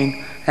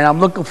coming, and I'm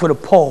looking for the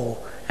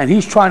pole, and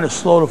he's trying to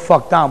slow the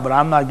fuck down, but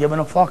I'm not giving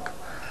a fuck.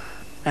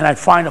 And I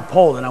find a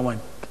pole,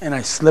 and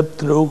I slipped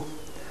through,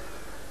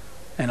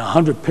 and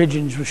 100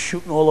 pigeons were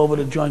shooting all over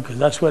the joint, because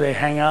that's where they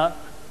hang out.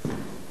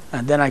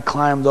 And then I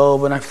climbed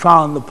over, and I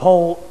found the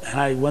pole, and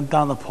I went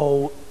down the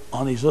pole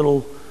on these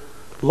little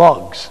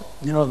lugs,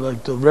 you know,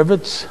 like the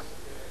rivets.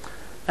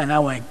 And I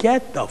went,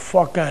 get the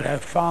fuck out. I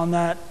found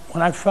that.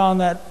 When I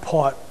found that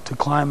part to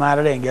climb out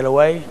of there and get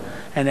away,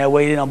 and they're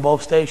waiting on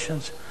both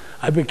stations,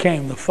 I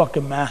became the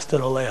fucking master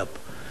of the layup.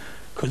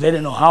 Because they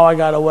didn't know how I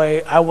got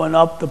away. I went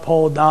up the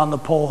pole, down the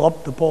pole,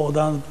 up the pole,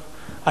 down the pole.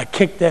 I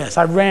kicked ass.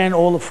 I ran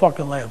all the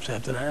fucking layups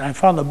after that. And I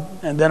found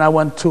and then I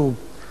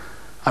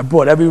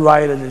brought every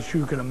rider that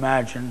you can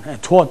imagine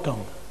and taught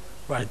them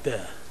right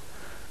there.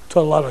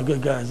 Taught a lot of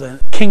good guys.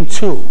 King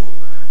 2,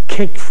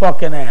 kicked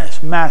fucking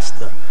ass,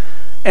 master.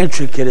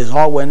 Intricate, his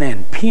heart went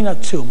in.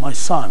 Peanut 2, my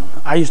son.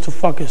 I used to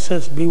fuck his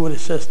sister, be with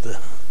his sister.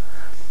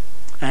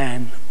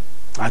 And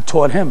I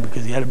taught him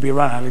because he had to be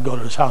around. I had to go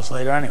to his house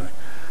later anyway.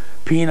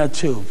 Peanut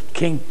 2,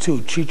 King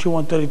 2, Chicha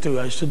 133.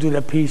 I used to do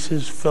their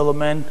pieces, fill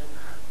them in,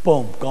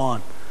 boom,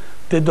 gone.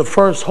 Did the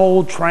first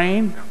whole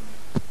train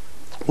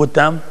with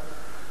them.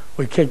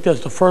 We kicked this.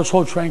 The first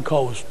whole train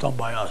call was done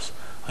by us.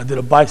 I did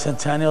a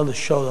bicentennial to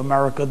show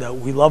America that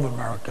we love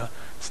America.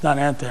 It's not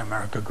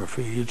anti-America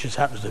graffiti. It just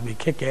happens to be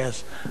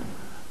kick-ass.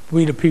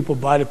 We the people,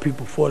 by the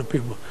people, for the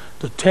people.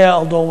 The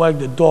tail don't wag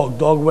the dog.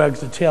 Dog wags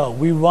the tail.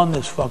 We run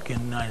this fucking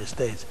United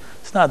States.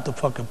 It's not the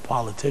fucking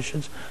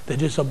politicians. They're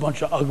just a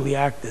bunch of ugly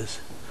actors.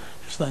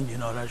 Just letting you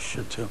know that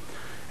shit too.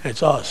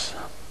 It's us.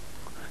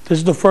 This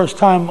is the first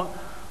time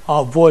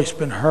our voice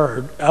been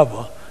heard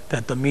ever,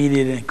 that the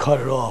media didn't cut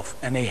it off,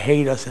 and they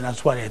hate us, and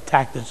that's why they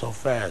attacked it so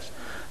fast.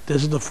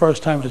 This is the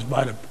first time it's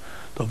by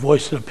the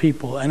voice of the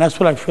people, and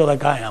that's what I feel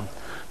like I am.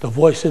 The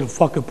voice of the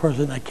fucking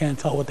person that can't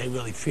tell what they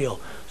really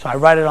feel. So I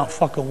write it on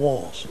fucking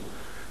walls.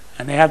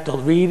 And they have to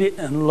read it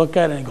and look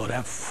at it and go,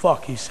 that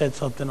fuck, he said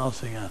something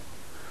else again.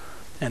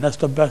 And that's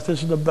the best,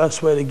 this is the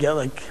best way to get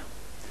like,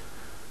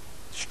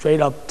 straight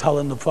up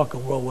telling the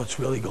fucking world what's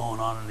really going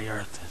on in the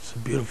earth. It's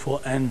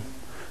beautiful. And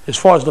as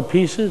far as the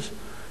pieces,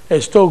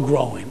 it's still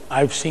growing.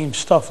 I've seen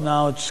stuff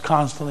now, it's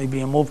constantly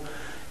being moved.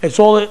 It's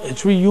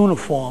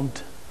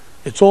reuniformed.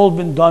 It's all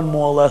been done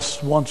more or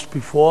less once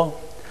before,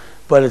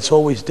 but it's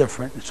always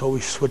different. It's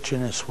always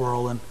switching and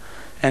swirling,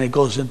 and it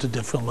goes into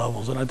different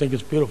levels, and I think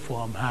it's beautiful.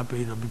 I'm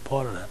happy to be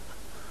part of that.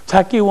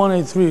 Tacky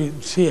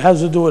 183, see, it has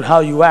to do with how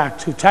you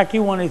act too. Tacky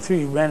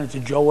 183 ran into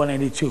Joe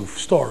 182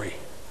 story.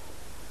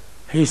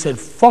 He said,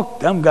 fuck,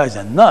 them guys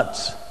are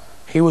nuts.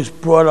 He was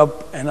brought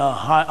up in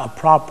a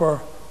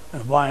proper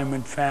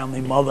environment,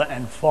 family, mother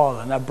and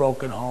father, in that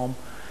broken home.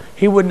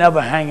 He would never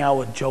hang out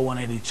with Joe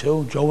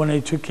 182. Joe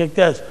 182 kicked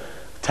ass.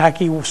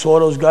 Tacky saw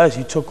those guys,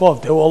 he took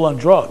off. They were all on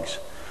drugs.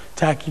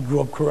 Tacky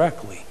grew up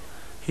correctly.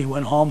 He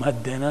went home,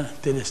 had dinner,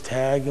 did his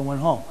tag, and went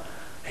home.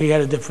 He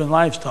had a different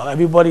lifestyle.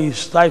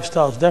 Everybody's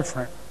lifestyle is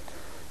different.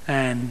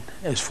 And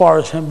as far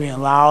as him being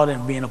loud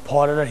and being a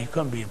part of that, he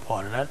couldn't be a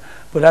part of that.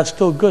 But that's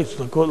still good.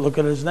 So look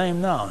at his name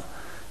now.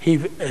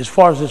 As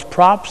far as his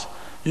props,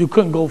 you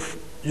couldn't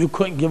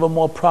give him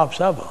more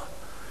props ever.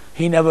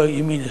 He never,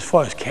 you mean as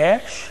far as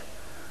cash?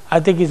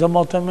 I think he's a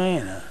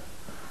multimillionaire.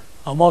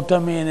 A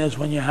multimillionaire is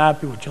when you're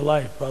happy with your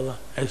life, brother.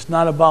 It's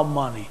not about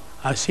money.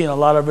 I've seen a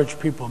lot of rich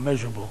people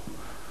miserable,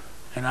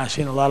 and I've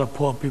seen a lot of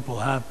poor people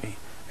happy.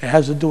 It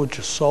has to do with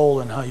your soul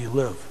and how you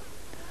live.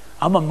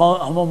 I'm a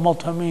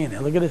multimillionaire.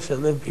 Look at this. I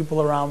live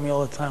people around me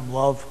all the time,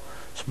 love,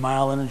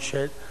 smiling and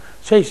shit.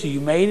 Tracy,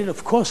 you made it?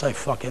 Of course I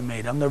fucking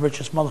made it. I'm the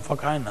richest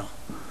motherfucker I know.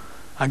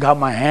 I got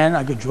my hand.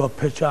 I could draw a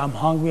picture. I'm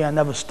hungry. I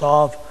never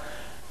starve.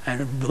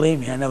 And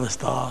believe me, I never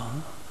starve.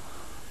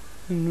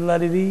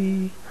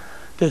 La-dee-dee.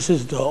 This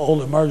is the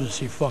old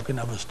emergency fucking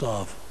never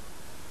starve.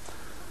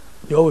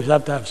 You always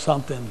have to have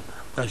something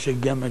that's your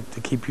gimmick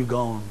to keep you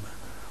going.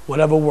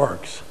 Whatever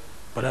works,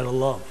 but out of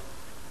love.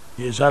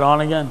 Is that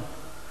on again?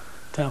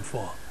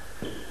 10-4.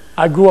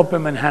 I grew up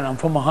in Manhattan.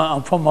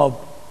 I'm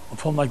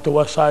from like the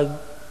West Side.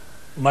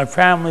 My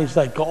family's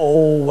like an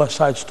old West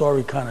Side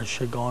Story kind of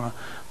shit going on.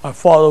 My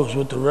father was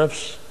with the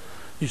Riffs.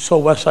 You saw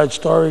West Side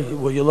Story,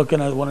 where you're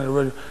looking at one of the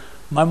original.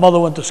 My mother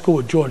went to school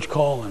with George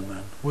Carlin,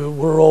 man.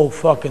 We're old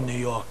fucking New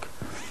York.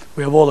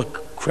 We have all the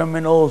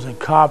criminals and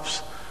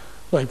cops,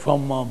 like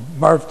from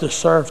Murph the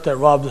Surf that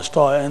robbed the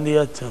Star of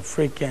India to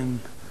freaking,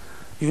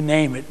 you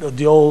name it.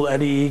 The old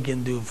Eddie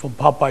Egan dude from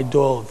Popeye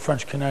Doyle,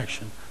 French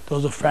Connection.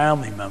 Those are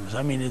family members.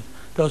 I mean,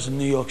 that was in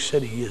New York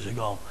City years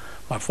ago.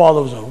 My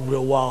father was a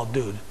real wild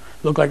dude.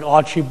 Looked like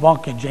Archie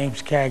Bunker and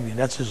James Cagney.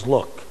 That's his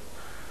look.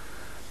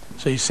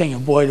 So he's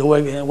singing, boy, the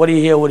way, what do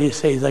you hear, what do you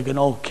say? He's like an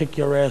old kick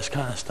your ass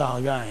kind of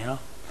style guy, you know?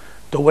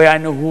 The way I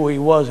knew who he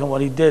was and what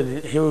he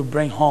did, he would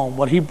bring home.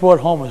 What he brought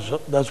home,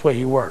 that's where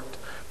he worked,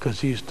 because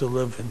he used to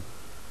live in.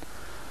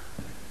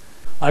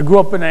 I grew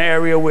up in an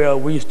area where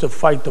we used to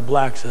fight the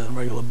blacks on a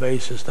regular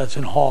basis. That's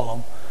in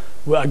Harlem.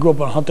 I grew up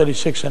on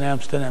 136 in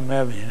Amsterdam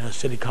Avenue, near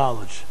City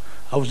College.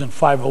 I was in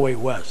 508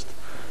 West.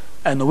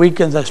 And the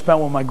weekends I spent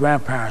with my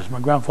grandparents.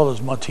 My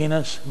grandfather's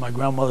Martinez, my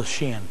grandmother's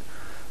Sheehan.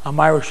 I'm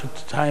Irish,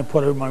 Italian,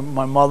 Puerto Rican.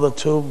 My mother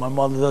too. My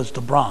mother does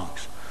the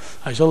Bronx.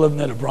 I used to live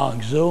near the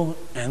Bronx Zoo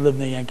and lived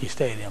near Yankee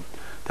Stadium.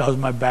 That was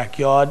my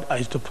backyard. I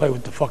used to play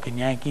with the fucking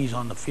Yankees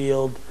on the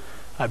field.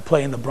 I'd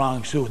play in the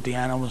Bronx Zoo with the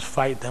animals,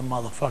 fight them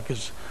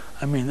motherfuckers.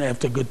 I mean,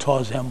 after a good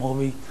Tarzan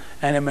movie.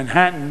 And in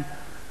Manhattan,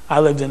 I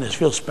lived in this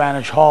real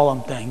Spanish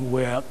Harlem thing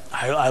where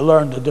I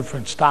learned a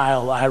different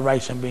style. I had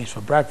rice and beans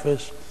for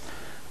breakfast.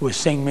 We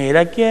sing me,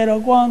 "Te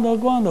quiero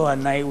cuando" at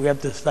night. We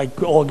have to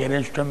like all get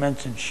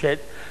instruments and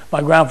shit.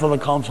 My grandfather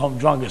comes home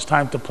drunk. It's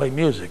time to play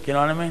music. You know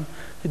what I mean?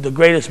 The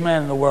greatest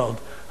man in the world.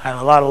 I had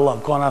a lot of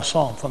love.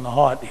 Corazón from the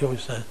heart. He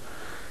always said,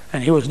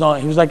 and he was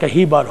like a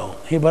jíbaro.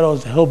 Jíbaro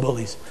is the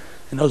hillbillies,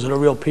 and those are the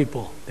real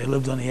people. They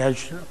lived on the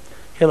edge.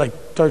 He had like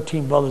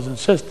 13 brothers and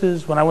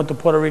sisters. When I went to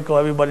Puerto Rico,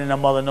 everybody and their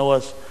mother knew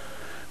us.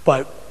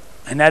 But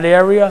in that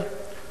area,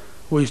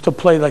 we used to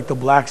play like the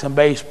blacks in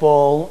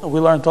baseball. I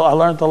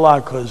learned a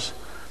lot because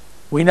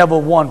we never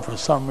won for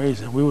some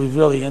reason. We were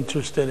really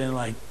interested in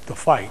like the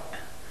fight.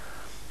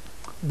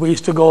 We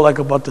used to go like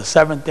about the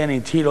 7th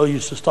inning. Tito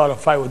used to start a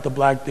fight with the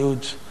black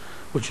dudes,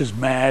 which is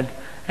mad.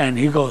 And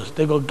they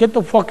go, "Get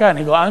the fuck out." And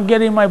he go, I'm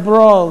getting my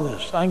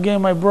brothers.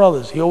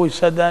 He always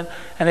said that.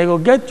 And they go,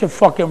 "Get your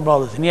fucking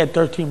brothers." And he had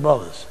 13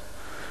 brothers.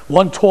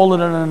 One taller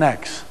than the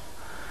next.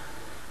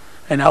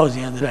 And that was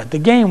the end of that. The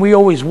game, we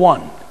always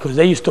won. Because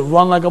they used to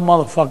run like a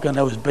motherfucker. And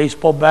there was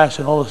baseball bats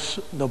and all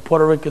the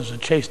Puerto Ricans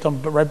that chased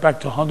them right back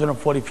to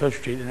 145th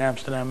Street in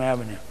Amsterdam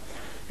Avenue.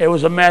 It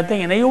was a mad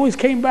thing, and they always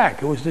came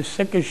back. It was the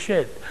sickest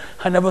shit.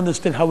 I never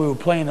understood how we were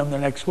playing them the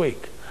next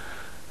week.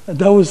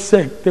 That was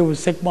sick. They were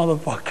sick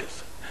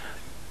motherfuckers.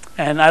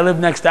 And I lived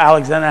next to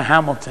Alexander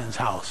Hamilton's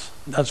house.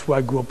 That's where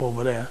I grew up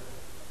over there.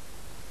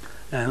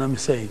 And let me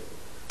see.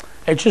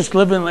 It's just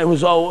living, it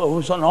was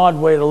an odd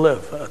way to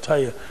live, I'll tell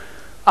you.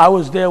 I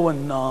was there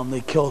when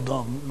they killed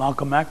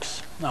Malcolm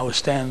X. I was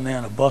standing there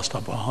on a bus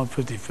stop on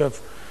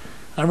 155th.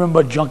 I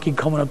remember a junkie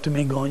coming up to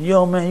me and going,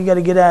 "Yo, man, you got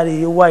to get out of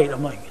here. You're white."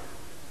 I'm like,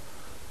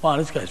 wow,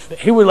 this guy's,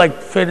 he would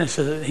like finish,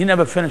 he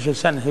never finished his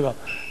sentence. He'd go,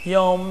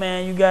 "Yo,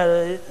 man, you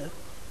gotta,"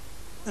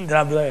 and then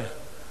I'd be there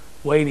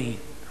waiting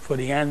for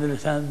the end of the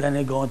sentence. Then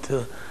he'd go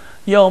into,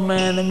 "Yo,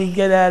 man, let me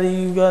get out of here,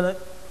 you gotta,"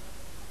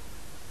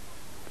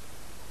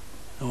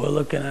 and we're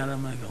looking at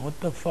him and I go, "What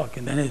the fuck?"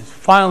 And then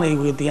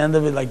finally, at the end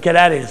of it, like, "Get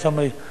out of here,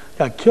 somebody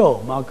got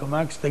killed, Malcolm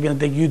X, they're gonna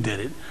think you did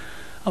it."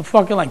 I'm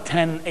fucking like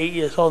 10, 8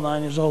 years old,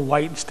 9 years old,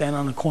 white, standing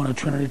on the corner of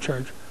Trinity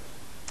Church.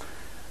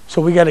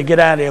 So we got to get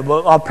out of here,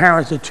 but our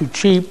parents are too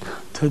cheap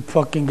to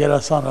fucking get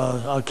us on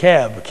a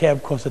cab. A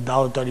cab costs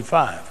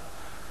 $1.35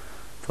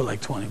 for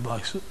like 20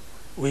 bucks.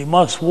 We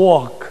must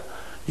walk.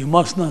 You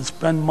must not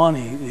spend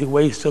money. You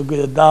waste a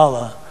good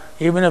 $1.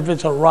 Even if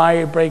it's a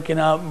riot breaking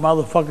out,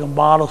 motherfucking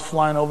bottles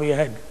flying over your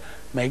head.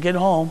 Make it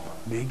home.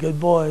 Be good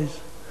boys.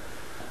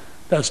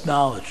 That's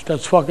knowledge.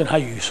 That's fucking how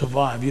you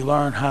survive. You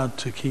learn how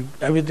to keep,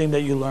 everything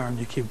that you learn,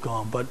 you keep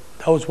going. But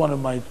that was one of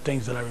my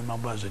things that I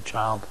remember as a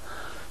child.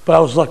 But I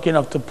was lucky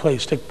enough to play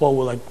stickball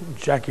with like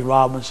Jackie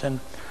Robinson.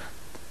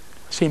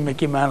 See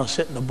Mickey Mantle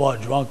sit in the bar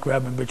drunk,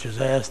 grabbing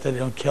bitches' ass. They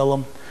don't kill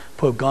him,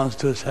 put guns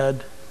to his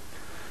head.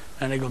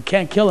 And they go,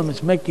 "Can't kill him,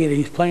 it's Mickey."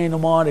 He's playing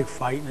them on, they're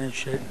fighting and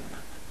shit.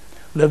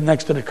 Lived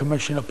next to the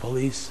commissioner of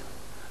police.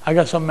 I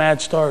got some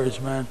mad stories,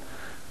 man.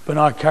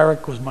 Bernard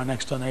Carrick was my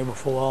next door neighbor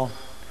for a while.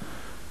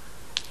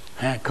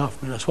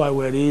 Handcuffed me, that's why I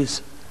wear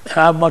these. And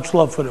I have much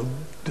love for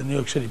the New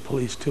York City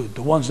police too.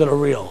 The ones that are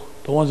real.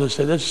 The ones that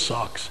say, "This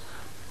sucks."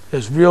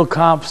 There's real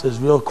cops, there's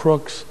real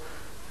crooks,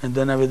 and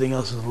then everything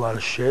else is a lot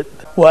of shit.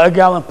 Well,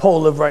 Edgar Allan Poe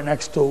lived right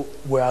next to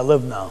where I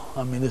live now.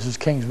 I mean, this is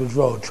Kingsbridge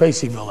Road,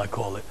 Tracyville, I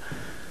call it.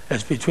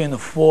 It's between the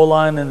 4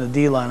 line and the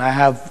D line. I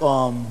have,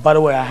 by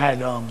the way, I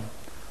had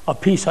a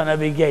piece on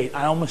every gate.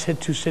 I almost hit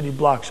 2 city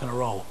blocks in a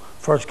row.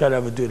 First guy to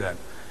ever do that.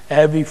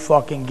 Every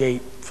fucking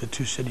gate for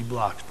 2 city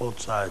blocks,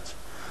 both sides.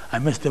 I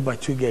missed it by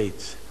 2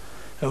 gates.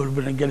 It would have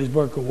been in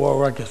Gettysburg or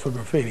World Records for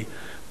graffiti.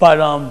 But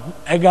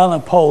Edgar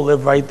Allan Poe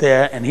lived right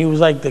there, and he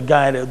was like the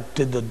guy that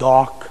did that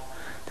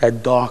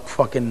dark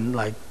fucking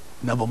like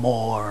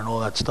Nevermore and all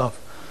that stuff,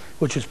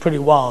 which was pretty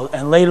wild.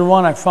 And later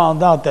on, I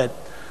found out that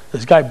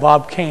this guy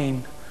Bob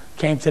Kane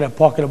came to that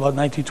park in about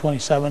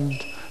 1927,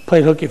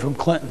 played hooky from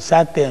Clinton,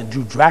 sat there and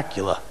drew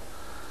Dracula.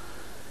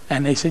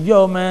 And they said,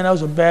 yo, man, that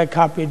was a bad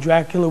copy of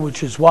Dracula,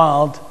 which is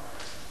wild.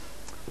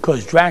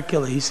 Because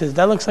Dracula, he says,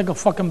 that looks like a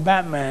fucking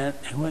Batman.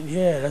 He went,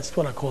 yeah, that's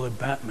what I call it,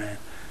 Batman.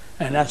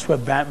 And that's where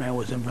Batman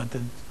was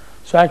invented.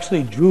 So I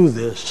actually drew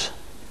this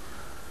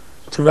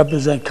to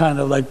represent kind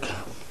of like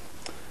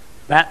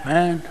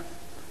Batman.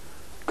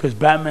 Because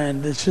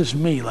Batman, it's just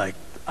me. Like,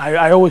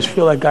 I always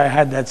feel like I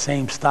had that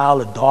same style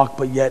of dark,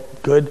 but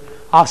yet good.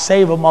 I'll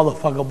save a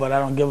motherfucker, but I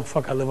don't give a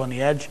fuck. I live on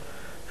the edge.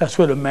 That's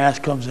where the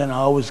mask comes in. I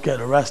always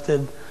get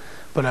arrested,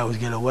 but I always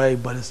get away.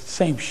 But it's the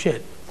same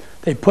shit.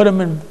 They put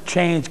them in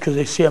chains because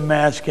they see a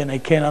mask and they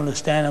can't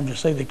understand them,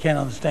 just like they can't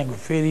understand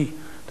graffiti,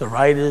 the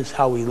writers,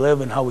 how we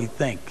live and how we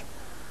think.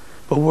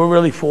 But we're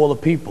really for all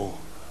the people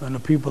and the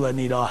people that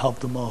need our help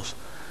the most.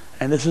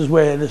 And this is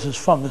where this is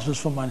from. This is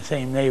from my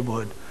same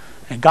neighborhood.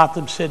 And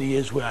Gotham City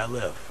is where I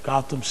live.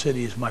 Gotham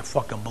City is my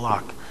fucking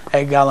block.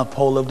 Edgar Allan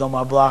Poe lived on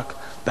my block,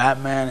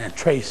 Batman and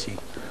Tracy,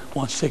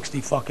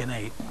 160 fucking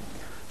 8.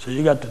 So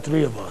you got the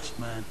three of us,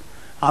 man.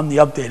 I'm the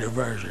updated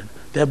version.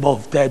 They're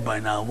both dead by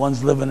now.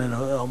 One's living in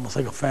almost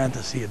like a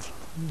fantasy.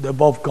 They're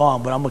both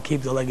gone, but I'm going to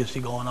keep the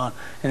legacy going on.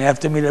 And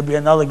after me, there'll be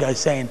another guy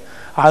saying,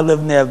 I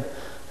live near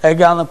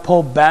Edgar Allan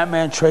Poe,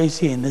 Batman,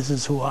 Tracy, and this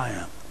is who I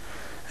am.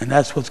 And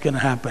that's what's going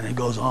to happen. It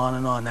goes on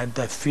and on.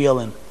 That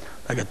feeling,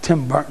 like a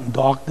Tim Burton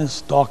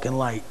darkness, dark and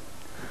light.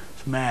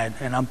 It's mad.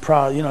 And I'm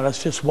proud. You know,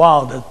 that's just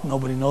wild that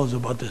nobody knows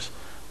about this.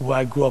 Where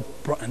I grew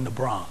up in the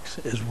Bronx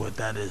is what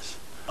that is.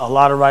 A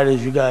lot of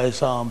writers you guys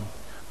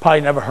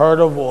probably never heard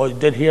of or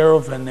did hear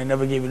of, and they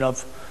never gave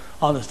enough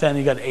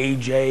understanding. You got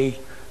AJ,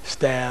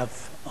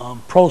 Staff,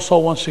 Proso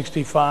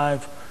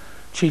 165,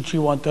 Chichi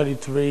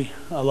 133.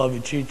 I love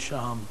you, Cheech.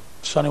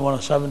 Sunny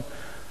 107.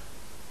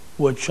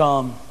 Which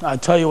I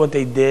tell you what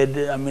they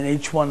did. I mean,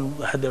 each one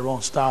had their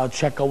own style.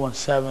 Checo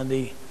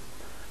 170.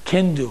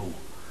 Kindu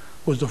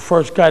was the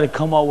first guy to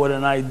come up with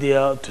an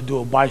idea to do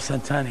a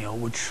bicentennial,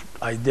 which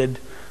I did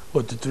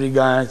with the three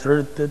guys,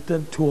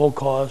 the two whole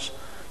cars.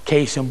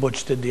 Case and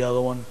Butch did the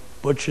other one.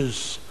 Butch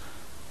is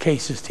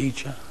Case's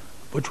teacher.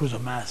 Butch was a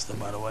master,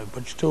 by the way.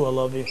 Butch too, I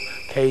love you.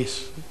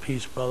 Case,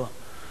 peace, brother.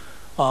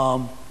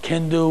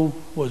 Kindu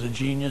was a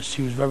genius.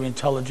 He was very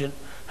intelligent,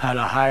 had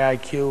a high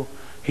IQ.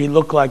 He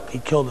looked like he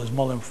killed his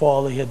mother and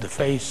father. He had the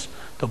face,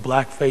 the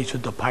black face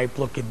with the pipe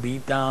looking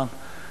beat down.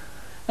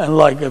 And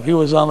like if he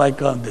was on like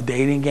the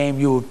dating game,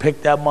 you would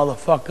pick that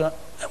motherfucker,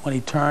 and when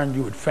he turned,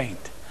 you would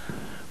faint.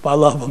 But I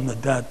love him to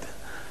death.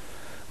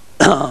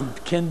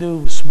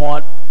 Kindu was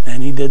smart,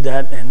 and he did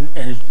that, and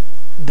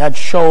that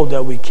showed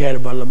that we cared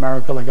about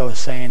America, like I was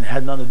saying. It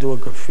had nothing to do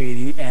with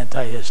graffiti,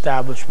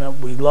 anti-establishment.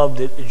 We loved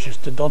it. It's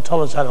just that don't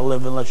tell us how to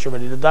live unless you're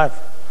ready to die.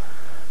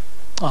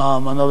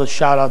 Another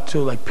shout out to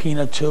like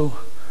Peanut too.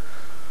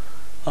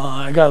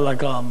 I got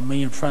like a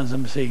million friends. Let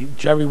me see.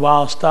 Jerry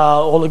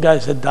Wildstyle, all the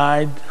guys that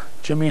died.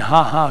 Jimmy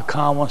Haha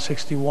Khan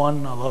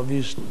 161. I love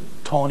you.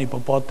 Tony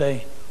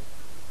Popote.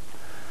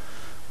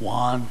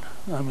 Juan.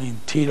 I mean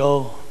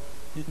Tito.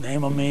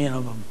 Name of me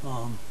and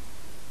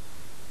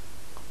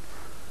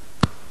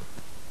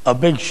a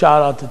big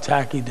shout out to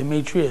Tacky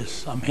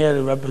Demetrius. I'm here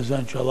to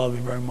represent you. I love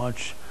you very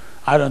much.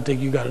 I don't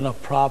think you got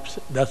enough props.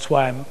 That's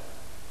why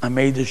I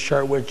made this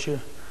shirt with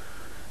you,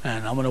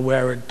 and I'm gonna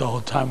wear it the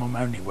whole time I'm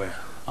anywhere.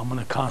 I'm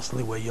gonna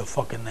constantly wear your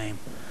fucking name,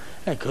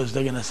 because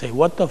they're gonna say,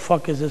 "What the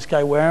fuck is this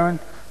guy wearing?"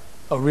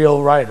 A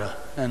real writer,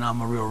 and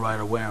I'm a real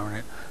writer wearing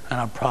it, and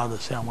I'm proud to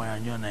say I'm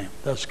wearing your name.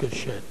 That's good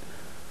shit.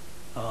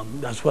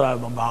 That's what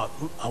I'm about.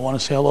 I want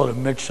to say hello to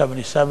Mitch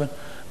 77.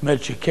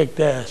 Mitch, you kicked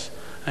ass,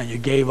 and you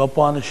gave up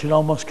on the shit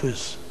almost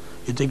because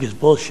you think it's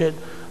bullshit.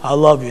 I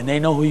love you, and they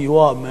know who you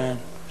are, man.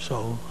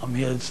 So I'm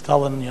here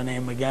telling your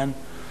name again,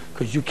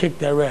 because you kicked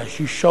their ass.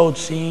 You showed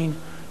scene.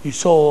 You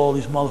sold all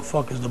these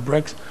motherfuckers the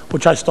bricks,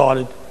 which I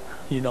started.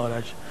 You know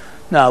that.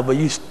 No, but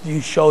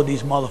you showed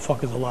these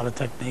motherfuckers a lot of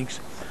techniques.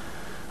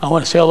 I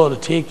want to say hello to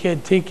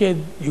T-Kid.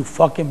 T-Kid, you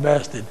fucking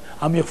bastard.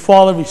 I'm your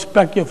father.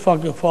 Respect your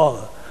fucking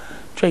father.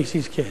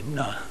 Tracy's kid.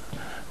 No.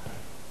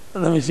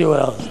 Let me see what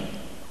else.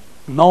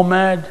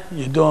 Nomad,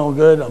 you're doing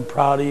good. I'm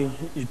proud of you.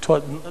 You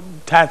taught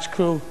Tats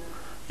Crew.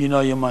 You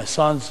know you're my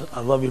sons. I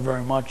love you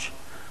very much.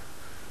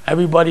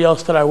 Everybody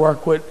else that I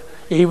work with,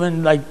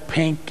 even like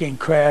Pink and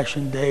Crash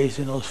and Days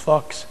and those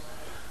fucks,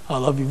 I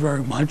love you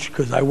very much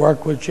because I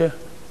work with you.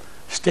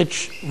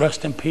 Stitch,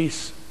 rest in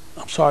peace.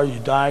 I'm sorry you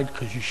died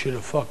because you should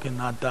have fucking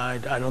not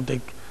died. I don't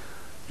think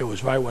it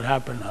was right what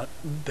happened.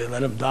 They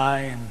let him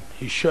die and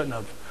he shouldn't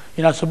have.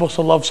 You're not supposed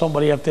to love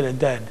somebody after they're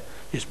dead.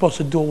 You're supposed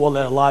to do it while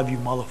they're alive, you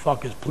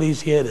motherfuckers.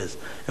 Please hear this.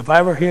 If I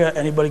ever hear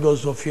anybody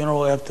goes to a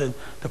funeral after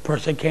the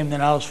person came to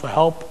the house for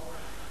help,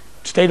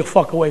 stay the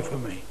fuck away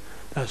from me.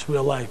 That's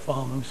real life.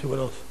 Let me see what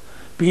else.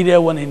 Be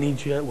there when they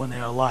need you, when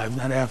they're alive,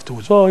 not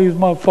afterwards. Oh, he's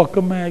my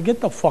fucking man.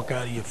 Get the fuck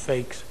out of your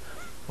fakes.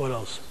 What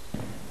else?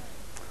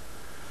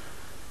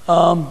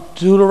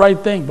 Do the right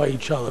thing by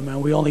each other,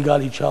 man. We only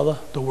got each other.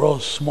 The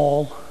world's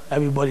small.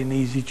 Everybody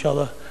needs each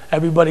other.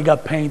 Everybody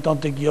got pain.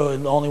 Don't think you're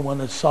the only one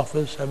that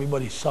suffers.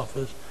 Everybody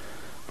suffers.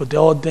 But the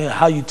whole thing,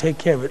 how you take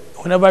care of it.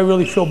 Whenever I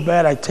really feel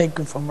bad, I take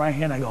it from right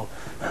here and I go,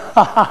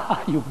 ha ha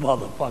ha, you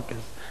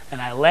motherfuckers.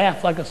 And I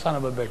laugh like a son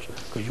of a bitch,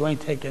 because you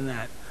ain't taking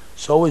that.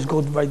 So always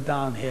go right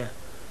down here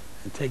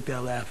and take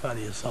that laugh out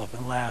of yourself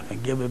and laugh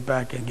and give it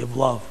back and give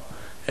love.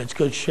 It's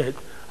good shit.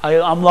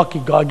 I'm lucky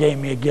God gave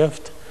me a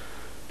gift.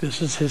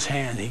 This is his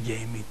hand he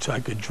gave me so I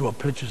could draw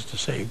pictures to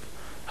save,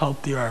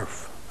 help the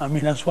earth. I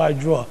mean, that's why I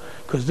draw,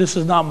 because this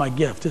is not my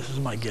gift, this is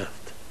my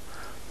gift.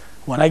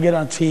 When I get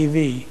on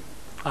TV,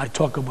 I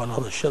talk about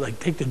other shit, like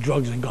take the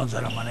drugs and guns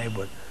out of my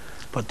neighborhood.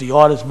 But the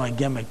art is my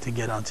gimmick to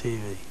get on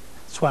TV.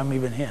 That's why I'm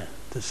even here,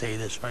 to say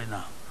this right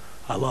now.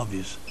 I love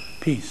yous.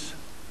 Peace.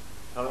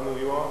 How long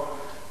you are?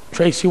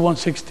 Tracy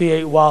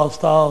 168,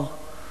 Wildstyle.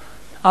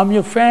 I'm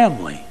your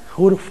family.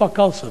 Who the fuck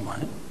else am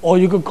I? Or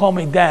you could call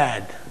me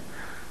Dad.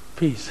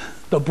 Peace.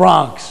 The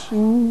Bronx.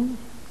 Ooh.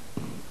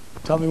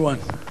 Tell me when.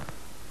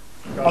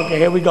 Okay,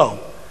 here we go.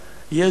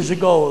 Years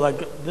ago,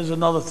 like, there's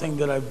another thing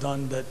that I've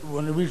done that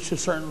when it reached a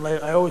certain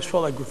level, I always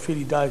felt like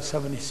graffiti died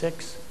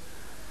 76.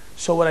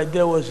 So what I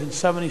did was in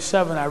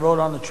 77, I wrote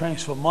on the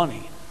trains for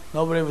money.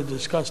 Nobody ever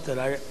discussed it.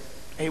 I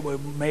ate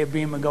with Mayor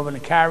Beam and Governor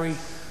Carey.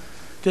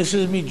 This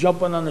is me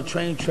jumping on the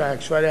train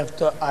tracks right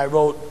after I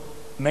wrote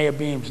Mayor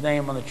Beam's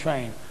name on the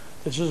train.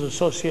 This is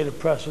Associated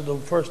Press. The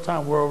first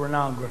time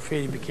world-renowned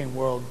graffiti became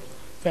world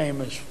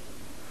famous.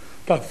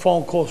 Got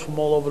phone calls from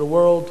all over the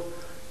world.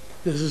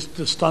 This is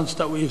the stunts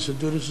that we used to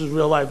do. This is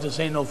real life. This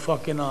ain't no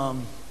fucking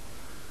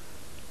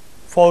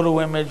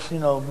photo image, you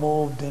know,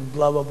 moved and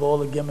blah, blah, blah, all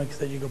the gimmicks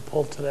that you can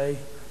pull today.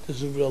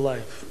 This is real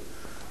life.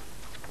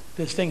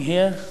 This thing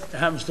here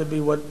happens to be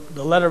what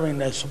the lettering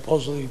that's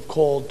supposedly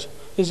called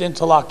is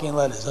interlocking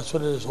letters. That's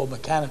what it is, or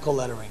mechanical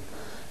lettering.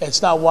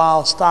 It's not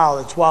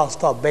Wildstyle, it's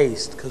Wildstyle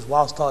based, because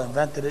Wildstyle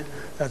invented it.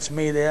 That's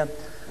me there.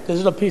 This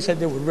is a piece I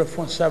did with Riff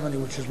 170,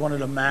 which is one of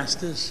the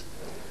masters.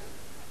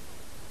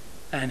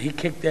 And he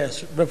kicked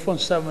ass. Riff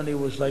 170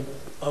 was like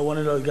one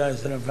of those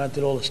guys that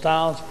invented all the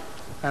styles,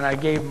 and I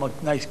gave him a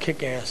nice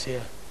kick ass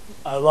here.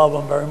 I love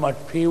him very much.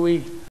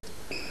 Pee-wee.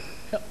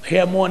 He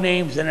had more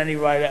names than any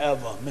writer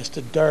ever.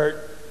 Mr.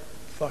 Dirt,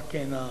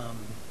 fucking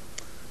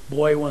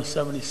Boy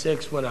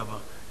 176, whatever.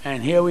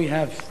 And here we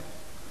have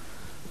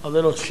a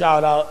little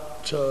shout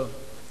out to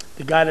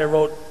the guy that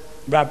wrote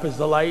Rapper's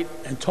Delight,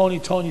 and Tony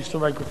Tone used to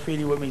write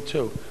graffiti with me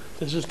too.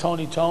 This is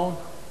Tony Tone.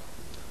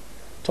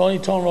 Tony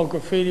Tone wrote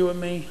graffiti with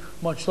me.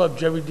 Much love,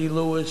 Jerry D.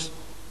 Lewis.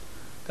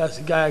 That's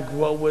the guy I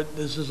grew up with.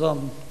 This is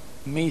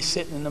me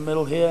sitting in the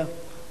middle here.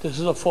 This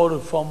is a photo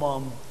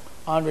from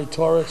Andre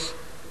Torres,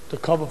 the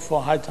cover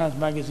for High Times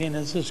magazine.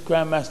 This is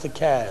Grandmaster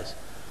Kaz.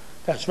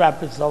 That's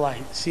Rapper's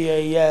Delight.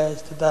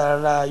 CAS,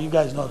 da-da-da-da. You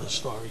guys know the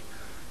story.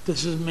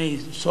 This is me.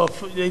 So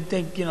if they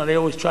think, you know, they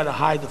always try to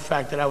hide the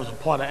fact that I was a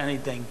part of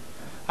anything.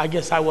 I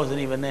guess I wasn't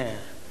even there.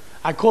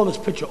 I call this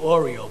picture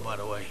Oreo, by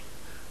the way.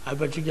 I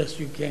bet you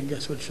can't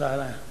guess which side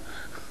I am.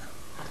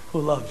 Who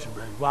loves you,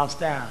 baby?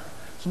 Wildstyle.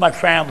 This is my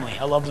family.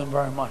 I love them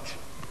very much.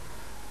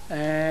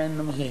 And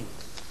let me see.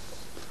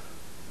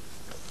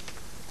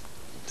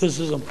 This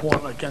is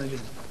important. I can't even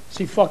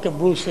see fucking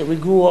Bruce here. We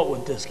grew up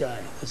with this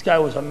guy. This guy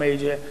was a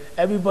major.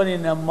 Everybody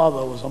and their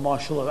mother was a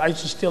martial artist. I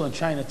used to steal in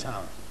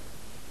Chinatown.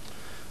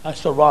 I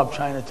used to rob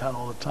Chinatown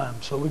all the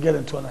time. So we get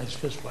into a nice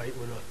fist fight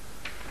with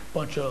a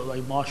bunch of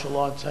like martial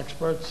arts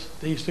experts.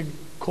 They used to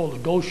call the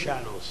ghost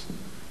shadows.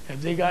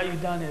 If they got you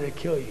down there, they'd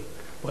kill you.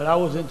 But I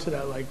was into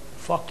that, like,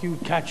 fuck you,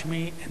 catch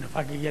me, and if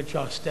I could get you,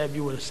 I'll stab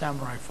you with a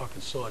samurai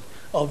fucking sword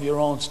of your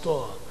own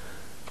store.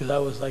 Because I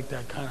was like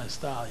that kind of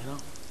style, you know?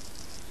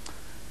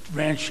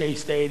 Ran Shea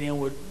Stadium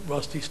with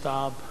Rusty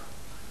Staub.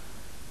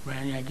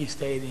 Ran Yankee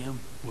Stadium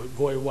with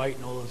Roy White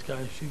and all those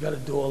guys. You got to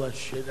do all that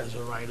shit as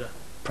a writer.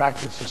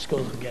 Practice the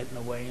skills of getting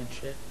away and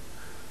shit.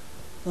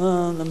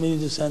 Let me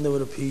just end it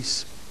with a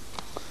piece.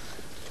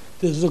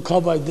 This is a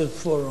cover I did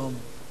for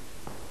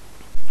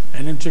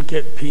an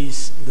intricate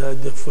piece that I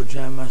did for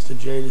Jam Master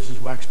Jay. This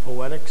is Wax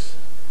Poetics.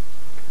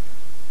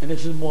 And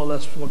this is more or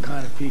less what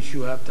kind of piece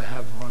you have to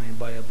have running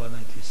by about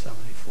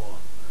 1974.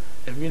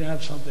 If you didn't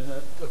have something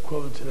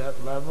equivalent to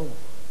that level,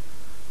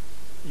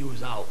 you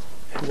was out.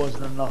 It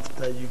wasn't enough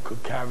that you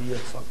could carry your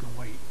fucking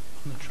weight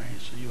on the train,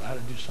 so you had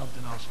to do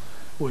something else,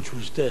 which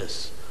was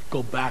this,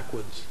 go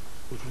backwards,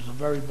 which was a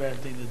very bad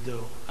thing to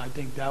do. I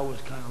think that was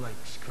kind of like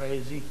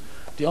crazy.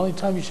 The only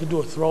time you should do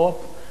a throw-up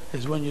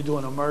is when you do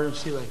an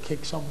emergency, like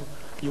kick someone,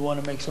 you want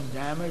to make some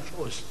damage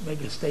or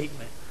make a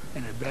statement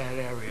in a bad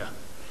area.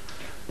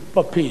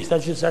 But peace,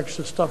 that's just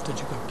extra stuff that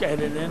you could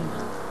edit in.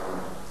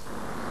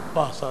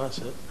 Wow, so that's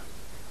it.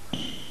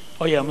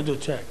 Oh yeah, I'm gonna do a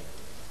check.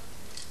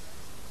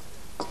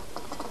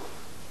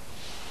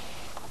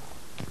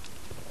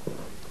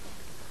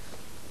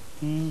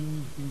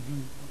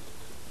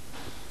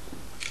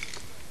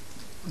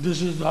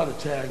 This is how the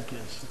tag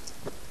is.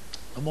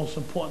 The most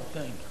important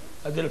thing.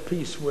 I did a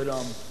piece with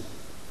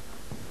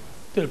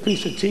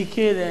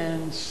T-Kid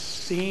and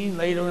Scene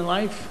later in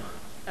life.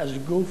 as a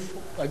goof,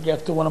 like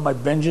after one of my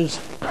binges.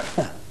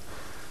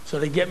 So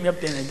they get me up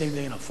there and they think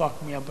they're gonna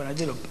fuck me up. And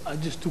I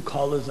just do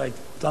colors, like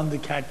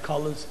Thundercat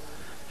colors.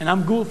 And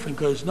I'm goofing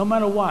because no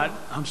matter what,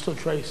 I'm still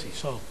Tracy.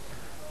 So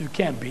you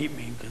can't beat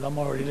me because I'm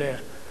already there.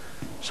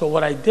 So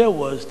what I did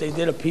was they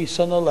did a piece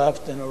on the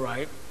left and the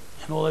right.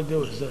 And all I did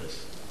was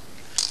this.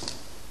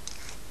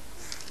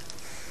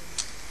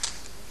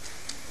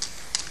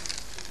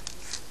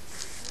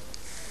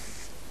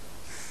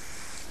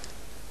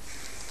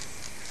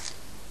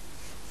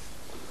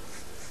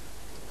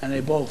 And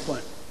they both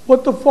went,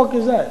 "What the fuck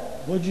is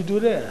that? What'd you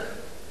do there?"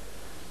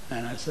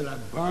 And I said, "I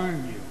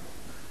burned you.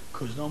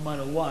 Because no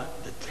matter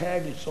what, the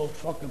tag is so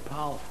fucking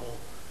powerful.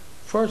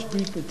 First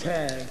beat the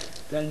tag,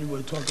 then you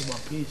would talk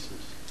about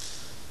pieces.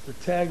 The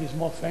tag is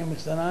more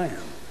famous than I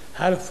am.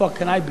 How the fuck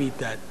can I beat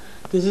that?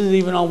 This isn't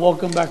even on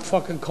Welcome Back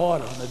fucking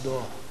Carter on the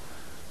door.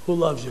 Who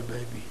loves you,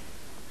 baby?"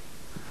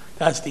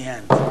 That's the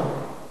end.